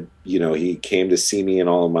 He had, he came to see me in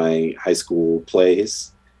all of my high school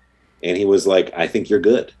plays, and he was like, "I think you're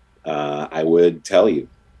good. I would tell you.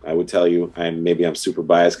 Maybe I'm super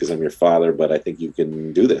biased because I'm your father, but I think you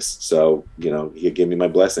can do this." So, he gave me my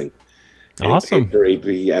blessing. Awesome.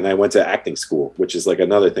 And I went to acting school, which is like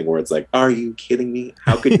another thing where it's like, are you kidding me?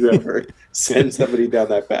 How could you ever send somebody down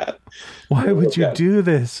that path? Why would you do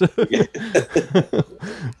this?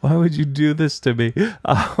 Why would you do this to me?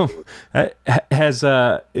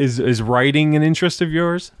 Is writing an interest of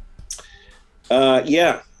yours?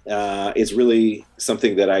 Yeah. It's really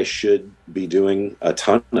something that I should be doing a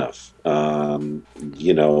ton of. I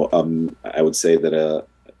would say that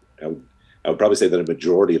I would probably say that a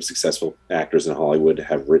majority of successful actors in Hollywood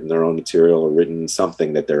have written their own material or written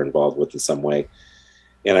something that they're involved with in some way.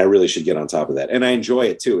 And I really should get on top of that. And I enjoy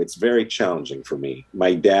it too. It's very challenging for me.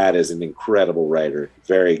 My dad is an incredible writer,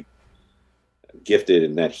 very gifted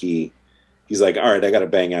in that he's like, all right, I got to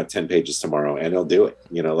bang out 10 pages tomorrow, and he'll do it.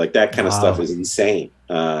 Like that kind of stuff is insane.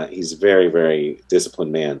 He's a very, very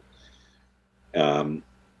disciplined man. And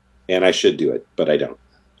I should do it, but I don't.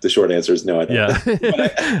 The short answer is no, I don't. Yeah.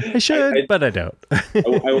 I should, but I don't.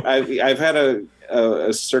 I've had a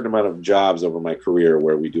certain amount of jobs over my career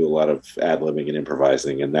where we do a lot of ad-libbing and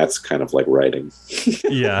improvising, and that's kind of like writing.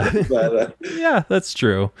 Yeah. But, yeah, that's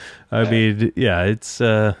true. I mean, yeah, it's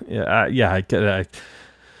I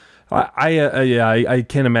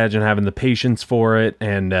can't imagine having the patience for it,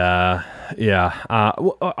 and oh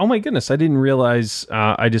my goodness, I didn't realize.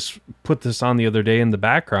 I just put this on the other day in the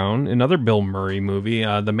background. Another Bill Murray movie,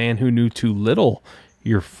 The Man Who Knew Too Little.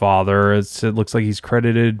 Your father. It looks like he's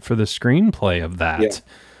credited for the screenplay of that.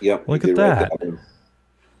 Yeah. Look at that.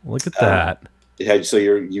 Look at that. Yeah. So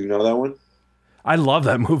you know that one? I love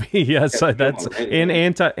that movie. Yes, that's and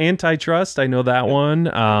Antitrust. I know that one.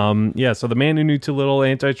 So The Man Who Knew Too Little,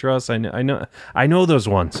 Antitrust. I know those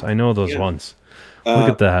ones. Ones. Look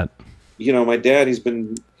at that. My dad, he's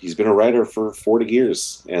been a writer for 40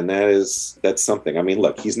 years, and that's something. I mean,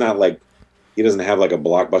 look, he's not like, he doesn't have like a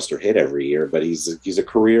blockbuster hit every year, but he's a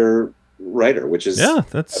career writer, which is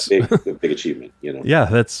that's a big achievement. Yeah,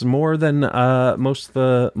 that's more than most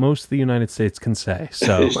of the United States can say.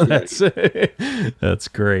 So that's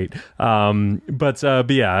great.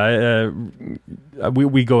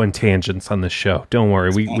 We go in tangents on this show. Don't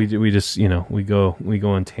worry. We just we go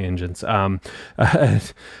in tangents.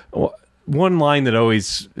 One line that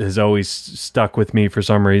has always stuck with me for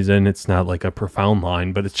some reason. It's not like a profound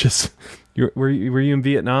line, but it's just, were you in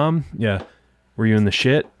Vietnam? Yeah. Were you in the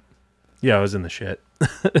shit? Yeah, I was in the shit.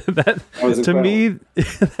 To me,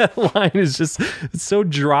 that line is just, it's so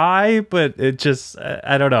dry, but it just,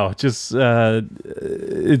 I don't know, just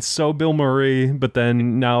it's so Bill Murray. But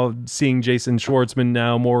then now seeing Jason Schwartzman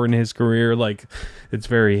now more in his career, like it's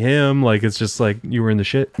very him. Like it's just like, you were in the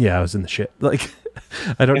shit. Yeah, I was in the shit. Like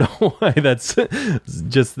I don't know why that's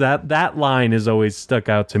just that line has always stuck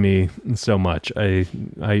out to me so much. I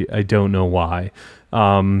don't know why.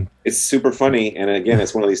 It's super funny, and again,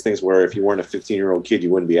 it's one of these things where if you weren't a 15-year-old kid,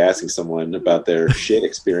 you wouldn't be asking someone about their shit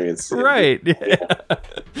experience. Right. Yeah.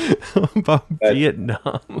 About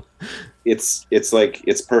Vietnam. It's like,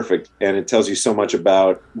 it's perfect, and it tells you so much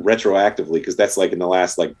about retroactively, because that's like in the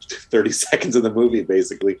last like 30 seconds of the movie,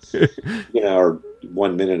 basically, or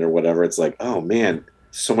 1 minute or whatever. It's like, oh man,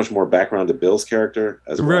 so much more background to Bill's character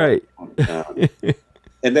as well. Right.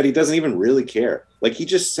 And that he doesn't even really care. Like he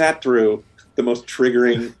just sat through the most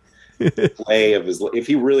triggering play of his life. If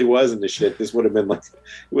he really was into shit, this would have been like,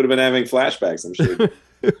 he would have been having flashbacks, I'm sure.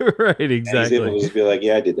 Right, exactly. And he's able to just be like,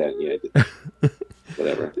 yeah, I did that. Yeah, I did that.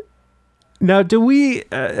 Whatever. Now, do we,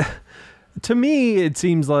 to me, it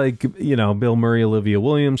seems like, Bill Murray, Olivia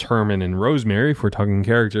Williams, Herman, and Rosemary, if we're talking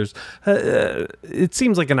characters, it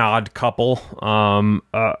seems like an odd couple.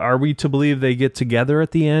 Are we to believe they get together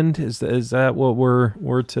at the end? Is that what we're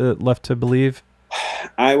left to believe?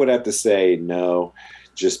 I would have to say no,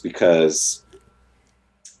 just because,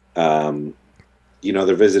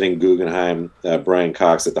 they're visiting Guggenheim, Brian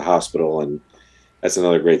Cox at the hospital, and That's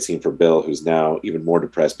another great scene for Bill, who's now even more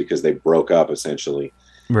depressed because they broke up essentially.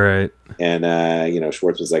 Right. And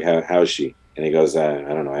Schwartz was like, how's she? And he goes, I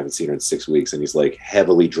don't know, I haven't seen her in 6 weeks. And he's like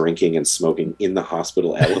heavily drinking and smoking in the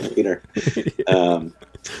hospital elevator.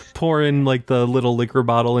 Pouring like the little liquor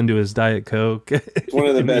bottle into his Diet Coke. It's one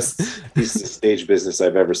of the best pieces of stage business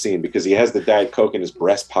I've ever seen, because he has the Diet Coke in his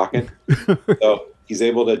breast pocket. So he's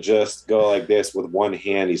able to just go like this with one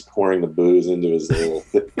hand. He's pouring the booze into his little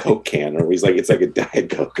Coke can, or he's like, it's like a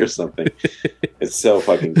Diet Coke or something. It's so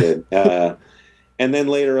fucking good. And then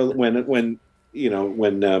later when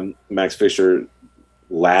Max Fisher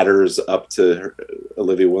ladders up to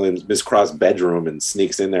Olivia Williams, Miss Cross' bedroom, and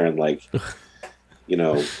sneaks in there and like,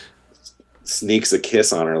 sneaks a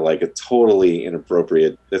kiss on her, like a totally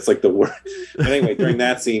inappropriate. That's like the word. But anyway, during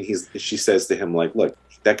that scene, she says to him like, "Look,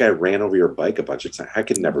 that guy ran over your bike a bunch of times. I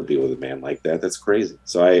could never be with a man like that. That's crazy."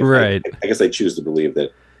 So I guess I choose to believe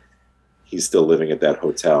that he's still living at that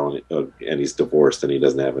hotel and he's divorced and he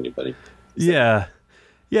doesn't have anybody. Yeah.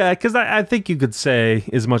 Yeah, because I think you could say,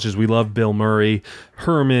 as much as we love Bill Murray,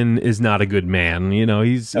 Herman is not a good man.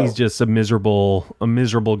 He's just a miserable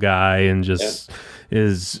guy, and just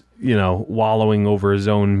is wallowing over his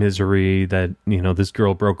own misery that this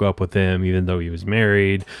girl broke up with him even though he was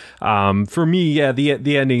married. For me,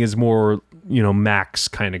 the ending is more Max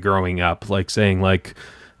kind of growing up, like saying like,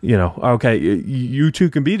 okay, you two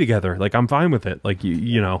can be together. Like, I'm fine with it. Like,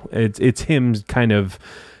 it's him kind of.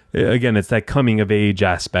 Again, it's that coming of age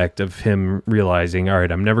aspect of him realizing, all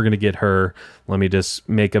right, I'm never going to get her. Let me just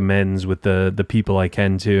make amends with the people I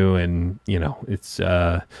can to. And, it's,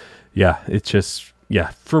 it's just,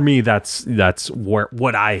 for me, that's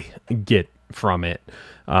what I get from it.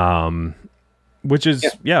 Which is,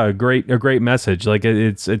 a great message. Like,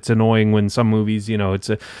 it's annoying when some movies,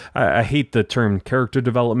 I hate the term character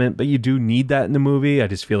development, but you do need that in the movie. I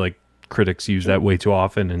just feel like critics use that way too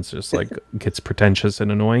often, and it's just like gets pretentious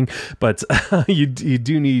and annoying. But you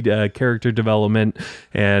do need character development,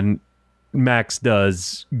 and Max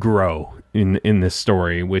does grow in this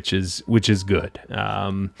story, which is good.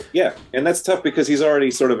 And that's tough because he's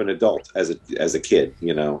already sort of an adult as a kid.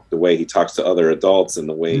 The way he talks to other adults and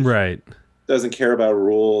the way he doesn't care about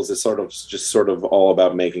rules. It's sort of all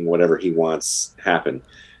about making whatever he wants happen.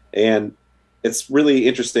 And it's really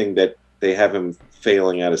interesting that they have him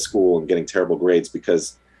failing out of school and getting terrible grades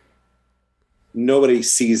because nobody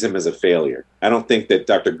sees him as a failure. I don't think that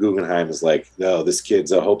Dr. Guggenheim is like, no, this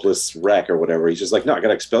kid's a hopeless wreck or whatever. He's just like, no, I got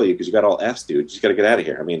to expel you because you got all Fs, dude. You just got to get out of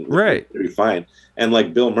here. I mean, right. It'll be fine. And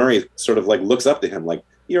like Bill Murray sort of like looks up to him like,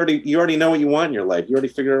 you already know what you want in your life. You already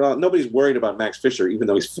figured it out. Nobody's worried about Max Fisher, even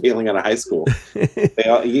though he's failing out of high school.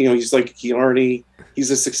 He's like,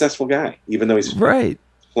 he's a successful guy, even though he's flunking.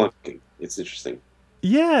 It's interesting.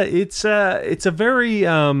 Yeah, it's a very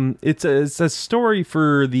it's a story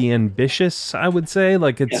for the ambitious, I would say.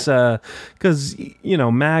 Like, it's because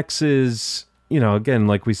Max is, again,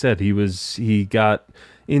 like we said, he got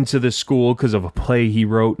into the school because of a play he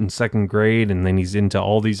wrote in second grade, and then he's into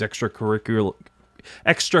all these extracurricular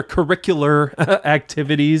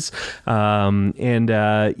activities,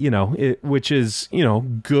 which is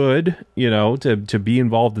good, to be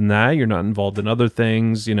involved in that. You're not involved in other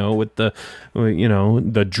things, with the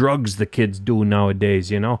drugs the kids do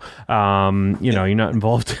nowadays. You're not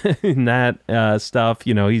involved in that stuff.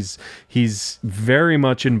 He's very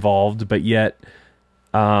much involved, but yet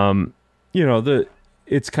it's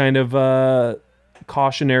kind of a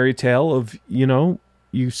cautionary tale of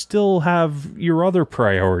you still have your other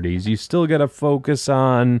priorities. You still got to focus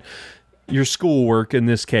on your schoolwork in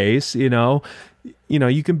this case. You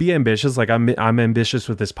can be ambitious. Like I'm ambitious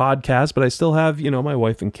with this podcast, but I still have, my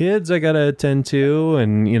wife and kids I got to attend to,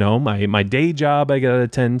 and, my day job I got to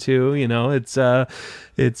attend to,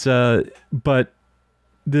 but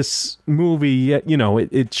this movie,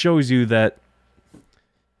 it shows you that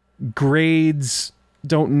grades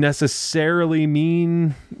don't necessarily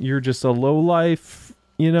mean you're just a lowlife,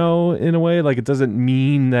 in a way. Like, it doesn't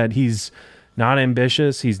mean that he's not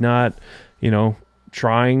ambitious. He's not,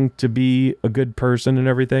 trying to be a good person and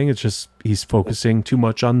everything. It's just he's focusing too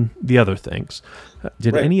much on the other things.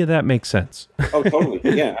 Did any of that make sense? Oh, totally.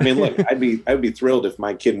 Yeah. I mean, look, I'd be thrilled if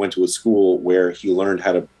my kid went to a school where he learned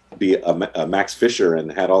how to be a Max Fisher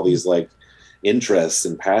and had all these like interests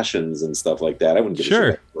and passions and stuff like that. I wouldn't give a shit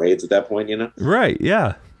about grades at that point, Right.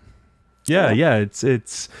 Yeah. Yeah.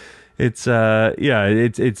 It's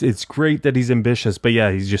great that he's ambitious, but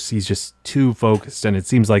he's just too focused, and it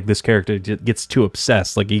seems like this character gets too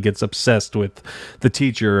obsessed. Like, he gets obsessed with the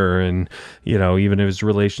teacher, and even his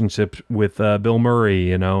relationship with Bill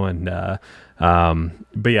Murray, and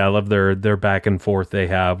But yeah, I love their back and forth they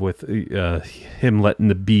have with him letting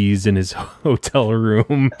the bees in his hotel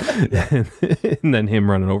room, and then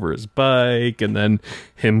him running over his bike, and then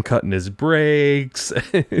him cutting his brakes.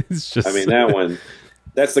 It's just, I mean, that one,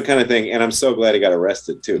 that's the kind of thing. And I'm so glad he got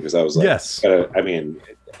arrested too, because I was like, yes, I mean,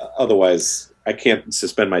 otherwise I can't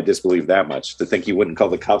suspend my disbelief that much to think he wouldn't call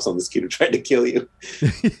the cops on this kid who tried to kill you.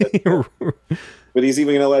 But he's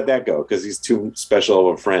even going to let that go because he's too special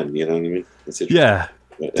of a friend. You know what I mean? Yeah,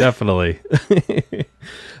 definitely.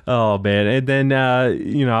 Oh, man. And then,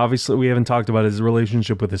 obviously we haven't talked about his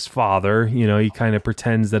relationship with his father. He kind of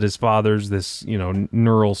pretends that his father's this,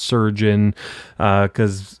 neural surgeon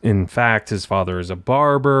because, in fact, his father is a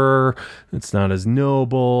barber. It's not as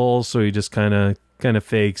noble. So he just kind of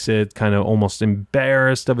fakes it, kind of almost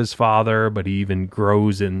embarrassed of his father, but he even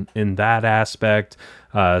grows in that aspect.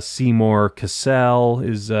 Seymour Cassell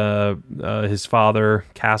is his father.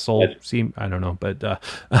 Castle, I don't know, but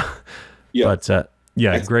yeah, but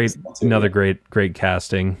yeah, great, another great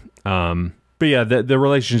casting. But yeah, the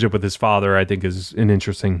relationship with his father, I think, is an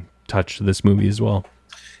interesting touch to this movie as well.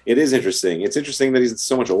 It is interesting. It's interesting that he's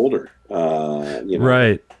so much older.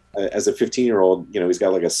 Right. As a 15-year-old, he's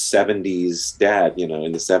got like a 70s dad,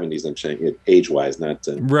 in the 70s, I'm saying, age-wise, not...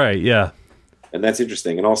 right, yeah. And that's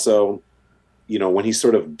interesting. And also, when he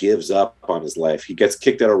sort of gives up on his life, he gets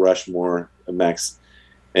kicked out of Rushmore, Max,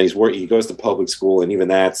 and he goes to public school, and even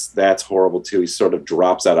that's horrible, too. He sort of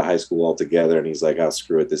drops out of high school altogether, and he's like, oh,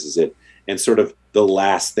 screw it, this is it. And sort of the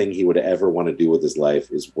last thing he would ever want to do with his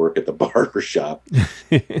life is work at the barber shop.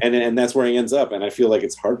 and that's where he ends up. And I feel like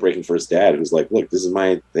it's heartbreaking for his dad, who's like, look, this is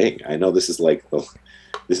my thing. I know this is like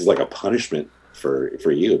a punishment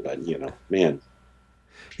for you, but man.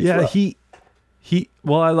 Yeah,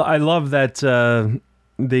 I love that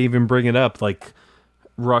they even bring it up. Like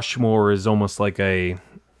Rushmore is almost like a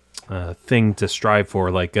thing to strive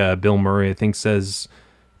for. Like Bill Murray, I think, says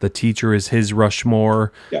the teacher is his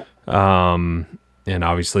Rushmore. Yeah. And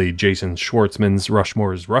obviously Jason Schwartzman's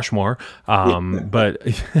Rushmore is Rushmore. But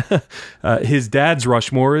his dad's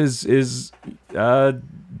Rushmore is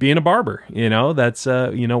being a barber. That's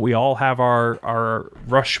we all have our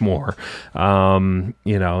Rushmore.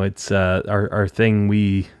 It's our thing.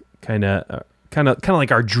 We kind of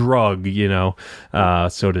like our drug,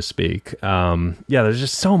 so to speak. There's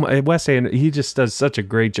just so much. Wes Anderson, he just does such a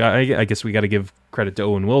great job. I guess we got to give credit to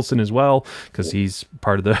Owen Wilson as well, because he's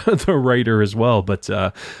part of the writer as well. But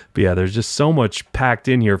yeah, there's just so much packed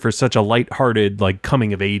in here for such a lighthearted, like,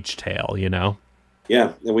 coming of age tale,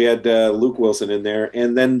 Yeah, and we had Luke Wilson in there,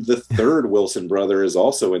 and then the third Wilson brother is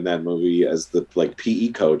also in that movie as the PE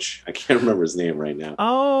coach. I can't remember his name right now.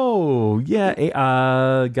 Oh yeah,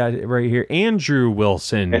 got it right here, Andrew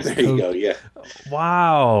Wilson. There you go. Yeah.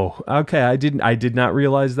 Wow. Okay, I did not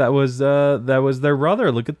realize that was their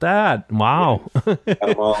brother. Look at that. Wow. Got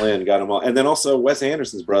them all in. Got them all, and then also Wes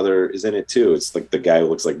Anderson's brother is in it too. It's like the guy who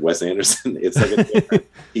looks like Wes Anderson. It's like a different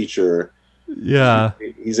teacher. Yeah,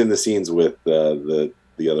 he's in the scenes with the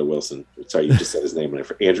other Wilson. Sorry, you just said his name.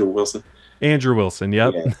 Andrew Wilson. Andrew Wilson.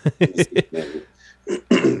 Yep.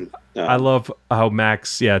 Yeah. I love how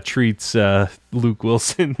Max, treats Luke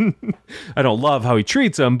Wilson. I don't love how he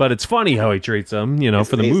treats him, but it's funny how he treats him.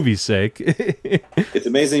 For the movie's sake. It's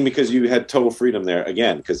amazing because you had total freedom there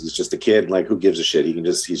again, because he's just a kid. Like, who gives a shit?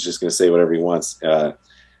 He's just going to say whatever he wants. I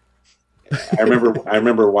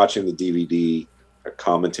remember watching the DVD. A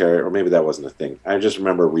commentary, or maybe that wasn't a thing. I just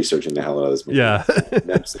remember researching the hell out of this movie. Yeah.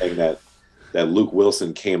 Them saying that Luke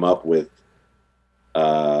Wilson came up with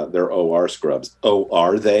their OR scrubs. Oh,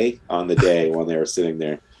 are they? On the day when they were sitting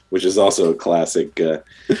there, which is also a classic. That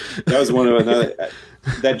was one of another.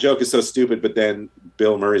 That joke is so stupid, but then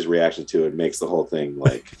Bill Murray's reaction to it makes the whole thing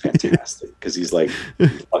like fantastic, because he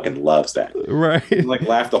fucking loves that. Right. He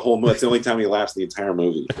laughed the whole movie. It's the only time he laughs the entire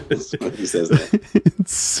movie. He says that.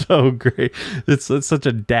 It's so great. It's such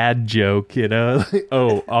a dad joke,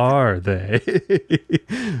 Oh, are they?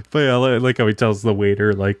 But yeah, like how he tells the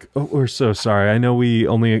waiter, like, oh, we're so sorry. I know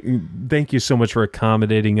thank you so much for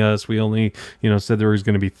accommodating us. We only, said there was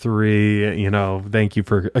going to be 3, thank you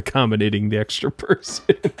for accommodating the extra person.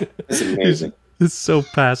 That's amazing. It's so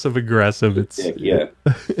passive aggressive. Yeah.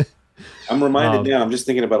 I'm reminded now. I'm just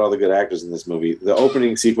thinking about all the good actors in this movie. The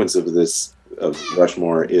opening sequence of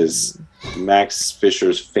Rushmore is Max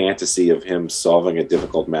Fisher's fantasy of him solving a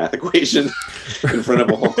difficult math equation in front of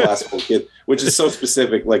a whole class full of kids, which is so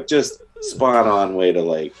specific. Like, just spot on way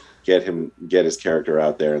to get his character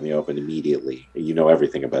out there in the open immediately. You know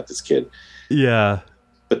everything about this kid. Yeah.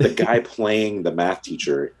 But the guy playing the math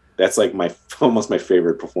teacher That's like my almost my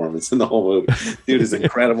favorite performance in the whole movie. Dude is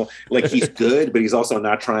incredible. Like he's good, but he's also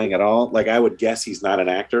not trying at all. Like I would guess he's not an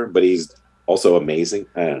actor, but he's also amazing.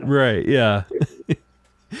 I don't know. Right. Yeah.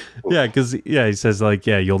 Yeah, because he says like,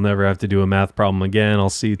 yeah, you'll never have to do a math problem again. I'll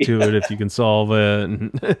see to it if you can solve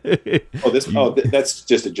it. That's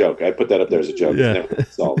just a joke. I put that up there as a joke. Yeah. It's never been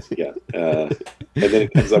solved. Yeah, and then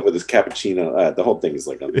it comes up with his cappuccino. The whole thing is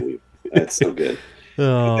like unbelievable. That's so good.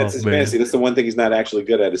 Oh, that's his man. fantasy. That's the one thing he's not actually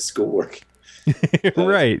good at is schoolwork.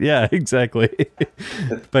 Right. Yeah. Exactly.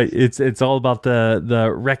 But it's all about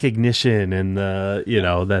the recognition and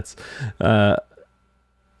the that's.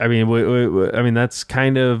 I mean, that's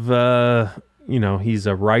kind of, he's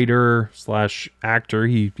a writer / actor.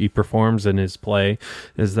 He performs in his play.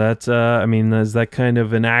 Is that, is that kind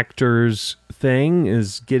of an actor's thing?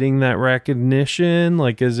 Is getting that recognition?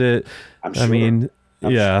 Like, is it, I'm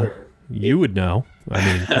sure. You would know. I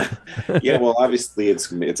mean, yeah, well, obviously it's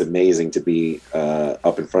amazing to be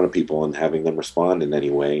up in front of people and having them respond in any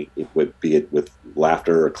way, be it with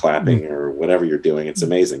laughter or clapping or whatever you're doing. It's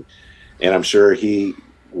amazing. And I'm sure he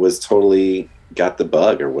was totally got the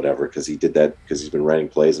bug or whatever because he did that because he's been writing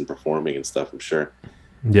plays and performing and stuff. I'm sure.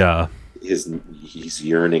 Yeah, he's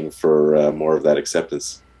yearning for more of that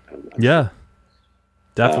acceptance. Yeah,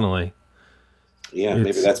 definitely.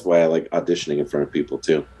 Maybe that's why I like auditioning in front of people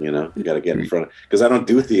too. You got to get in front of, because I don't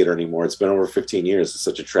do theater anymore. It's been over 15 years. It's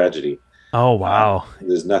such a tragedy. Oh wow,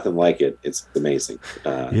 there's nothing like it. It's amazing.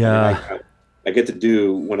 I get to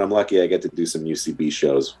do, when I'm lucky, I get to do some UCB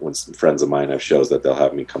shows when some friends of mine have shows that they'll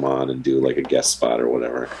have me come on and do like a guest spot or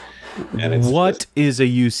whatever. And it's is a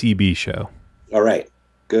UCB show? All right,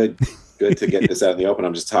 good to get this out in the open.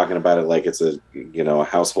 I'm just talking about it like it's a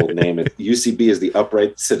household name. UCB is the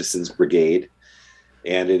Upright Citizens Brigade,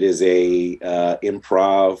 and it is a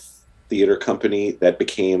improv theater company that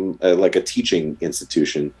became like a teaching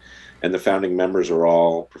institution. And the founding members are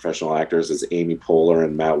all professional actors, as Amy Poehler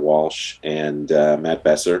and Matt Walsh and Matt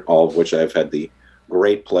Besser, all of which I've had the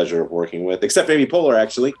great pleasure of working with, except Amy Poehler,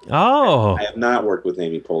 actually. Oh. I have not worked with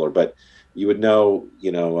Amy Poehler, but you would know,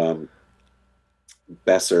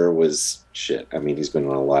 Besser was shit. I mean, he's been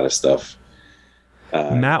on a lot of stuff.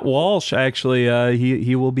 Matt Walsh, actually,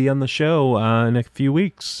 he will be on the show in a few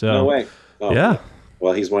weeks. So. No way. Oh, yeah.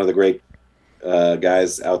 Well, he's one of the great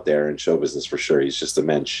guys out there in show business for sure. He's just a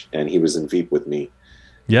mensch, and he was in Veep with me.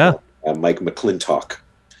 Yeah, Mike McClintock.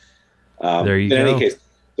 There you go. In any case,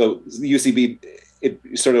 so the UCB, it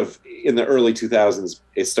sort of in the early 2000s,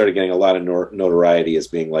 it started getting a lot of notoriety as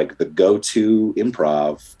being like the go-to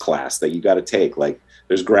improv class that you got to take. Like,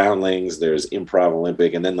 there's Groundlings, there's Improv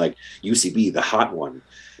Olympic, and then like UCB, the hot one.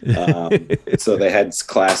 So they had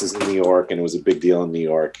classes in New York, and it was a big deal in New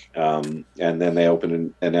York. And then they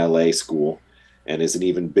opened an LA school. And is an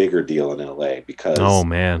even bigger deal in LA because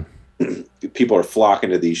people are flocking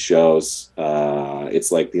to these shows.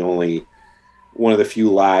 It's like one of the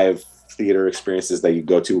few live theater experiences that you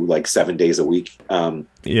go to like 7 days a week.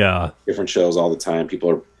 Different shows all the time. People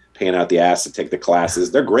are paying out the ass to take the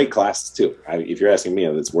classes. They're great classes too. If you're asking me,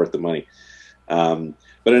 it's worth the money. But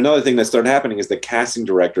another thing that started happening is that casting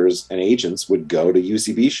directors and agents would go to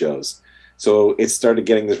UCB shows. So it started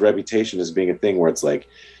getting this reputation as being a thing where it's like,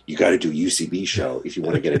 you got to do UCB show if you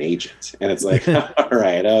want to get an agent. And it's like, all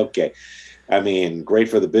right, okay. I mean, great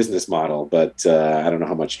for the business model, but I don't know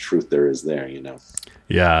how much truth there is there,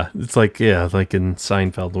 Yeah, it's like in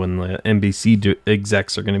Seinfeld when the NBC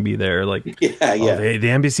execs are going to be there. Like, the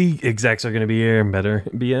NBC execs are going to be here and better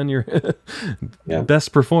be on your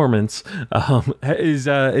best performance.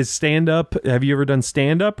 Is stand up? Have you ever done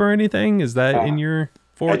stand up or anything? Is that in your?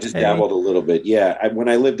 I just dabbled a little bit. Yeah. I went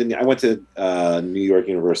to New York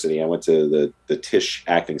University. I went to the Tisch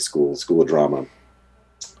Acting School of Drama.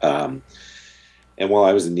 And while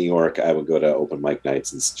I was in New York, I would go to open mic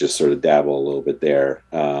nights and just sort of dabble a little bit there.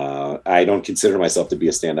 I don't consider myself to be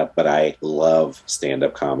a stand-up, but I love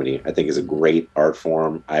stand-up comedy. I think it's a great art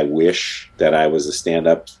form. I wish that I was a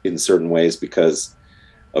stand-up in certain ways because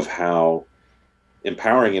of how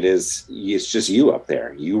empowering it is. It's just you up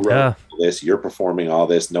there. You wrote all this, you're performing all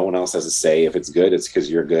this. No one else has a say. If it's good, it's because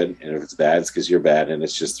you're good. And if it's bad, it's because you're bad. And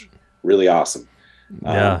it's just really awesome.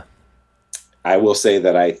 I will say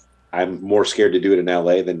that I'm more scared to do it in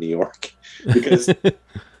LA than New York because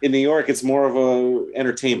in New York, it's more of a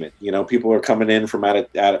entertainment. People are coming in from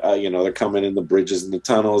they're coming in the bridges and the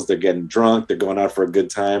tunnels. They're getting drunk. They're going out for a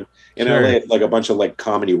good time. In LA, it's like a bunch of like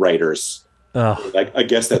comedy writers. Like, I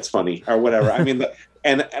guess that's funny or whatever. I mean,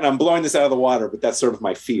 and I'm blowing this out of the water, but that's sort of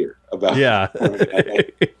my fear about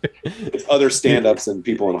it's other stand-ups and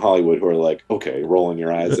people in Hollywood who are like, okay, rolling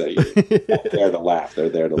your eyes at you. They're there to laugh. They're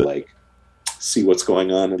there to like see what's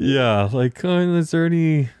going on. Yeah, like, is there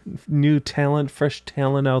any new talent, fresh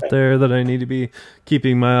talent out there that I need to be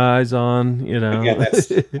keeping my eyes on? You know, again,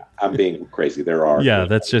 I'm being crazy. There are, yeah,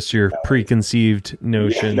 that's just your preconceived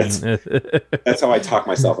notion. Yeah, that's how I talk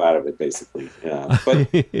myself out of it, basically. Yeah,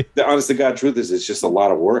 but the honest to God truth is, it's just a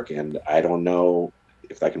lot of work, and I don't know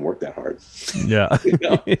if I can work that hard. Yeah, You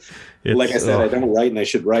know? Like I said, I don't write, and I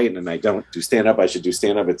should write, and I don't do stand up. I should do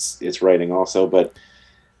stand up. It's writing also, but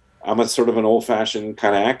I'm a sort of an old fashioned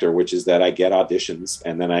kind of actor, which is that I get auditions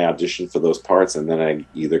and then I audition for those parts, and then I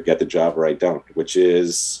either get the job or I don't, which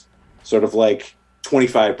is sort of like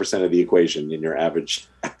 25% of the equation in your average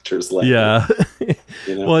actor's life. Yeah.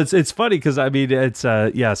 You know? Well, it's funny because I mean it's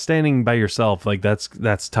yeah, standing by yourself, like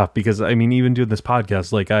that's tough, because I mean, even doing this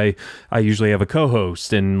podcast, like I usually have a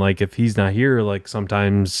co-host, and like if he's not here, like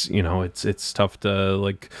sometimes, you know, it's tough to,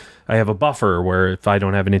 like, I have a buffer where if I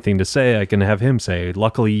don't have anything to say, I can have him say.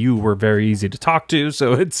 Luckily, you were very easy to talk to,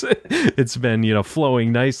 so it's been, you know,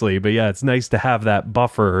 flowing nicely. But yeah, it's nice to have that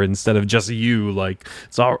buffer instead of just you. Like,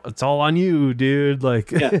 it's all on you, dude.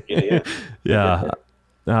 Like, yeah.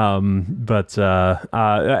 But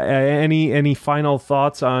any final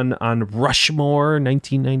thoughts on Rushmore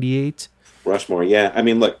 1998? Rushmore, yeah. I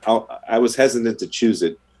mean, look, I was hesitant to choose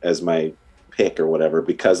it as my pick or whatever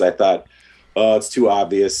because I thought, oh, it's too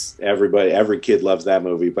obvious. Every kid loves that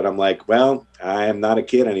movie. But I'm like, well, I am not a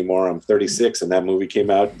kid anymore. I'm 36, and that movie came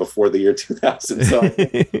out before the year 2000. So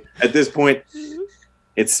at this point,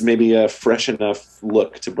 it's maybe a fresh enough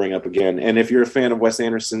look to bring up again. And if you're a fan of Wes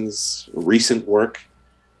Anderson's recent work,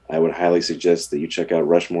 I would highly suggest that you check out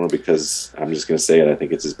Rushmore, because I'm just going to say it, I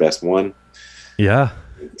think it's his best one. Yeah.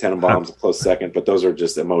 Tenenbaum's a close second, but those are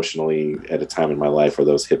just emotionally at a time in my life where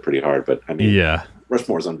those hit pretty hard. But I mean, yeah,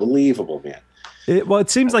 Rushmore is unbelievable, man. Well,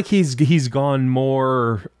 it seems like he's gone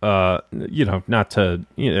more, you know, not to,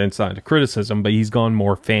 you know, it's not a criticism, but he's gone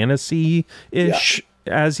more fantasy-ish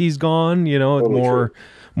as he's gone, you know, totally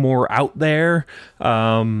more out there.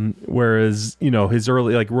 Whereas, you know, his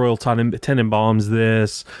early, like, Royal Tenenbaums,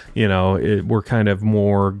 this, you know, we're kind of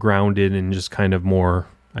more grounded and just kind of more,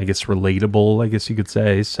 I guess, relatable, I guess you could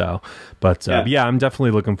say. So, but yeah, I'm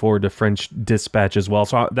definitely looking forward to French Dispatch as well.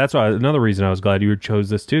 So that's why, another reason I was glad you chose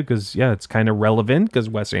this too, because yeah, it's kind of relevant, because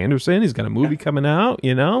Wes Anderson, he's got a movie coming out,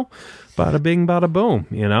 you know, bada bing, bada boom,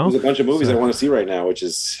 you know. There's a bunch of movies I want to see right now, which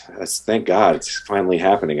is, thank God, it's finally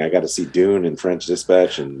happening. I got to see Dune and French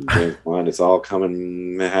Dispatch and James Bond. It's all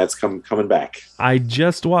coming. It's coming back. I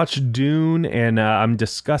just watched Dune, and I'm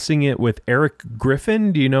discussing it with Eric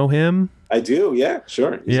Griffin. Do you know him? I do, yeah,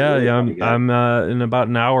 sure. Yeah. I'm in about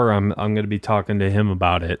an hour. I'm going to be talking to him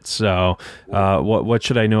about it. So, what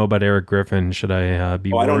should I know about Eric Griffin? Should I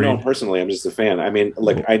be? I don't know him personally. I'm just a fan. I mean,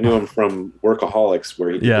 like, I knew him from Workaholics,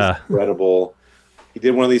 where he did this incredible. He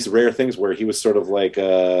did one of these rare things where he was sort of like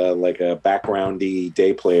a backgroundy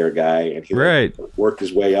day player guy, and he worked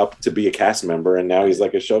his way up to be a cast member, and now he's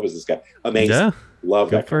like a show business guy. Amazing. Yeah. Love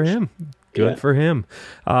that. Good for him. Good for him.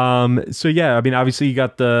 So yeah, I mean, obviously you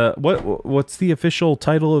got the what's the official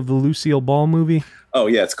title of the Lucille Ball movie? Oh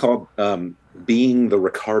yeah, it's called Being the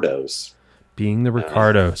Ricardos. Being the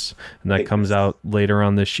Ricardos, and that comes out later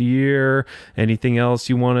on this year. Anything else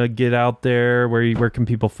you want to get out there? Where can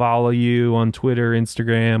people follow you on Twitter,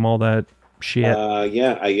 Instagram, all that shit?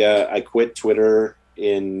 Yeah, I quit Twitter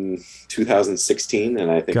in 2016, and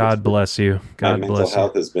I think God bless you. God my bless mental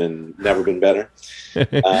health has never been better.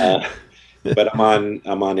 But I'm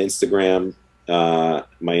on Instagram. My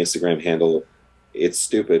Instagram handle, it's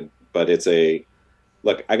stupid, but it's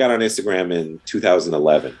look, I got on Instagram in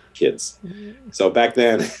 2011, kids. So back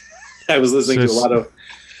then I was listening to a lot of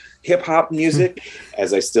hip hop music,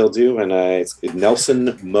 as I still do. And it's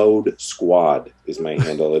Nelson Mode Squad is my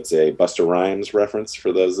handle. It's a Busta Rhymes reference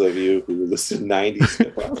for those of you who listen to 90s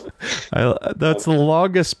hip hop. That's the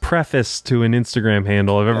longest preface to an Instagram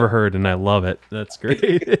handle I've ever heard, and I love it. That's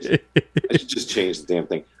great. I should just change the damn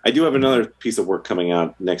thing. I do have another piece of work coming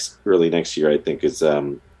out early next year, I think. Is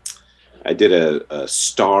I did a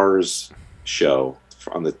Stars show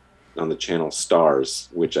on the channel Stars,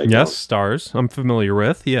 which I Stars I'm familiar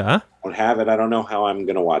with. Yeah, don't have it. I don't know how I'm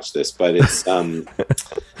gonna watch this, but it's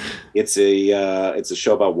it's a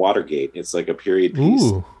show about Watergate. It's like a period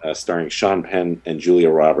piece starring Sean Penn and Julia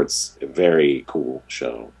Roberts. A very cool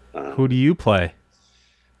show. Who do you play?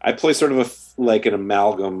 I play sort of like an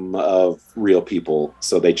amalgam of real people,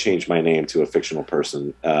 so they changed my name to a fictional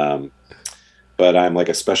person. But I'm like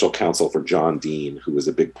a special counsel for John Dean, who was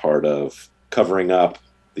a big part of covering up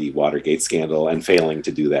the Watergate scandal and failing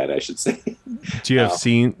to do that, I should say. Do you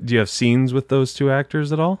have scenes with those two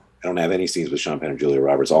actors at all? I don't have any scenes with Sean Penn or Julia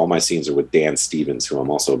Roberts. All my scenes are with Dan Stevens, who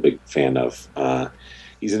I'm also a big fan of.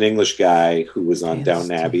 He's an English guy who was on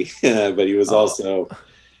Downton Abbey, but he was also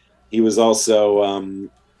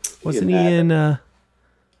wasn't he in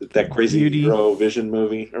that crazy Beauty Eurovision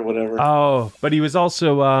movie or whatever. Oh, but he was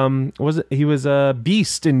also he was a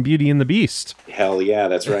Beast in Beauty and the Beast. Hell yeah,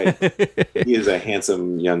 that's right. He is a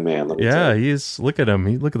handsome young man. Let me tell you. He is. Look at him.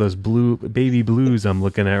 Look at those baby blues I'm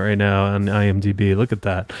looking at right now on IMDb. Look at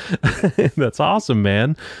that. That's awesome,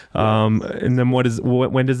 man. And then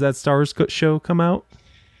when does that Stars show come out?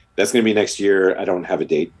 That's going to be next year. I don't have a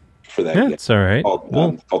date for that yet. That's all right.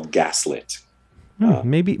 Called Gaslit.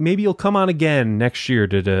 Maybe you'll come on again next year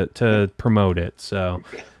to promote it. So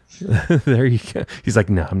there you go. He's like,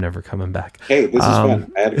 no, I'm never coming back. Hey, this is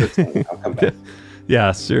fun. I had a good time. I'll come back.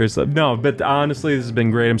 Yeah, seriously. No, but honestly, this has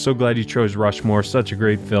been great. I'm so glad you chose Rushmore. Such a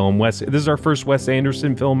great film. This is our first Wes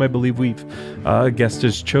Anderson film. I believe we've guest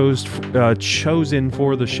has chosen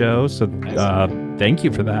for the show. So thank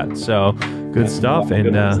you for that. So good stuff.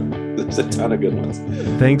 And there's a ton of good ones.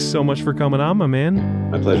 Thanks so much for coming on, my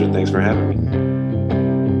man. My pleasure. Thanks for having me.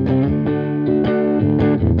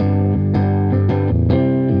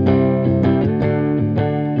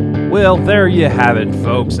 Well, there you have it,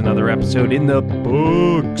 folks. Another episode in the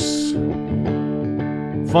books.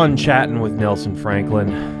 Fun chatting with Nelson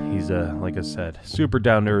Franklin. He's like I said, super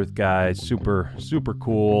down-to-earth guy, super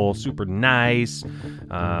cool, super nice.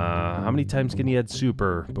 How many times can you add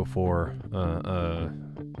super before a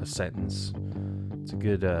sentence? It's a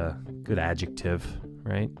good adjective,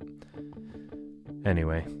 right?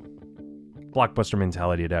 Anyway,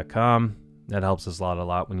 blockbustermentality.com. That helps us a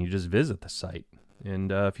lot when you just visit the site.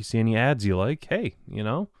 And if you see any ads you like, hey,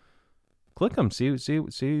 click them. See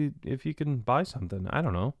if you can buy something. I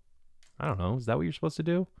don't know. Is that what you're supposed to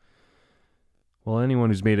do? Well,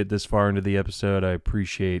 anyone who's made it this far into the episode, I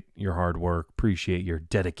appreciate your hard work. Appreciate your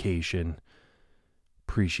dedication.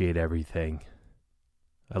 Appreciate everything.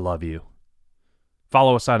 I love you.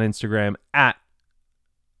 Follow us on Instagram at,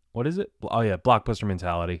 what is it? Oh, yeah, Blockbuster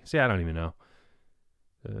Mentality. See, I don't even know.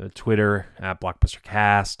 Twitter at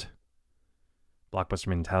BlockbusterCast.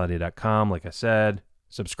 BlockbusterMentality.com, like I said.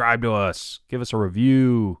 Subscribe to us. Give us a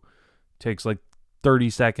review. Takes like 30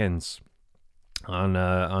 seconds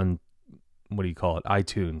on what do you call it?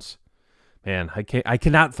 iTunes. Man, I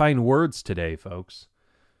cannot find words today, folks.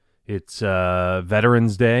 It's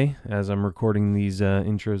Veterans Day as I'm recording these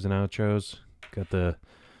intros and outros. Got the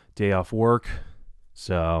day off work.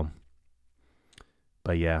 So,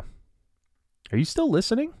 but yeah. Are you still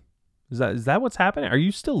listening? Is that what's happening? Are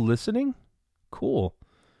you still listening? Cool.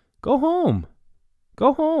 Go home.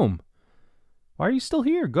 Go home. Why are you still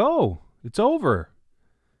here? Go. It's over.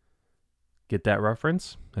 Get that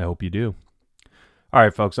reference? I hope you do. All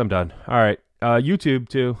right, folks, I'm done. All right. YouTube,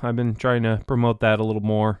 too. I've been trying to promote that a little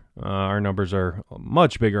more. Our numbers are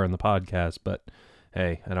much bigger on the podcast, but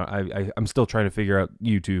hey, I'm still trying to figure out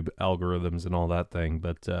YouTube algorithms and all that thing,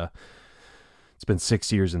 but it's been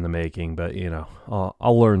 6 years in the making, but,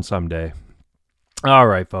 I'll learn someday. All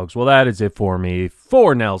right, folks. Well, that is it for me.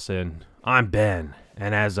 For Nelson, I'm Ben.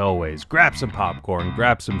 And as always, grab some popcorn,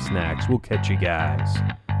 grab some snacks. We'll catch you guys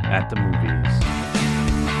at the movies.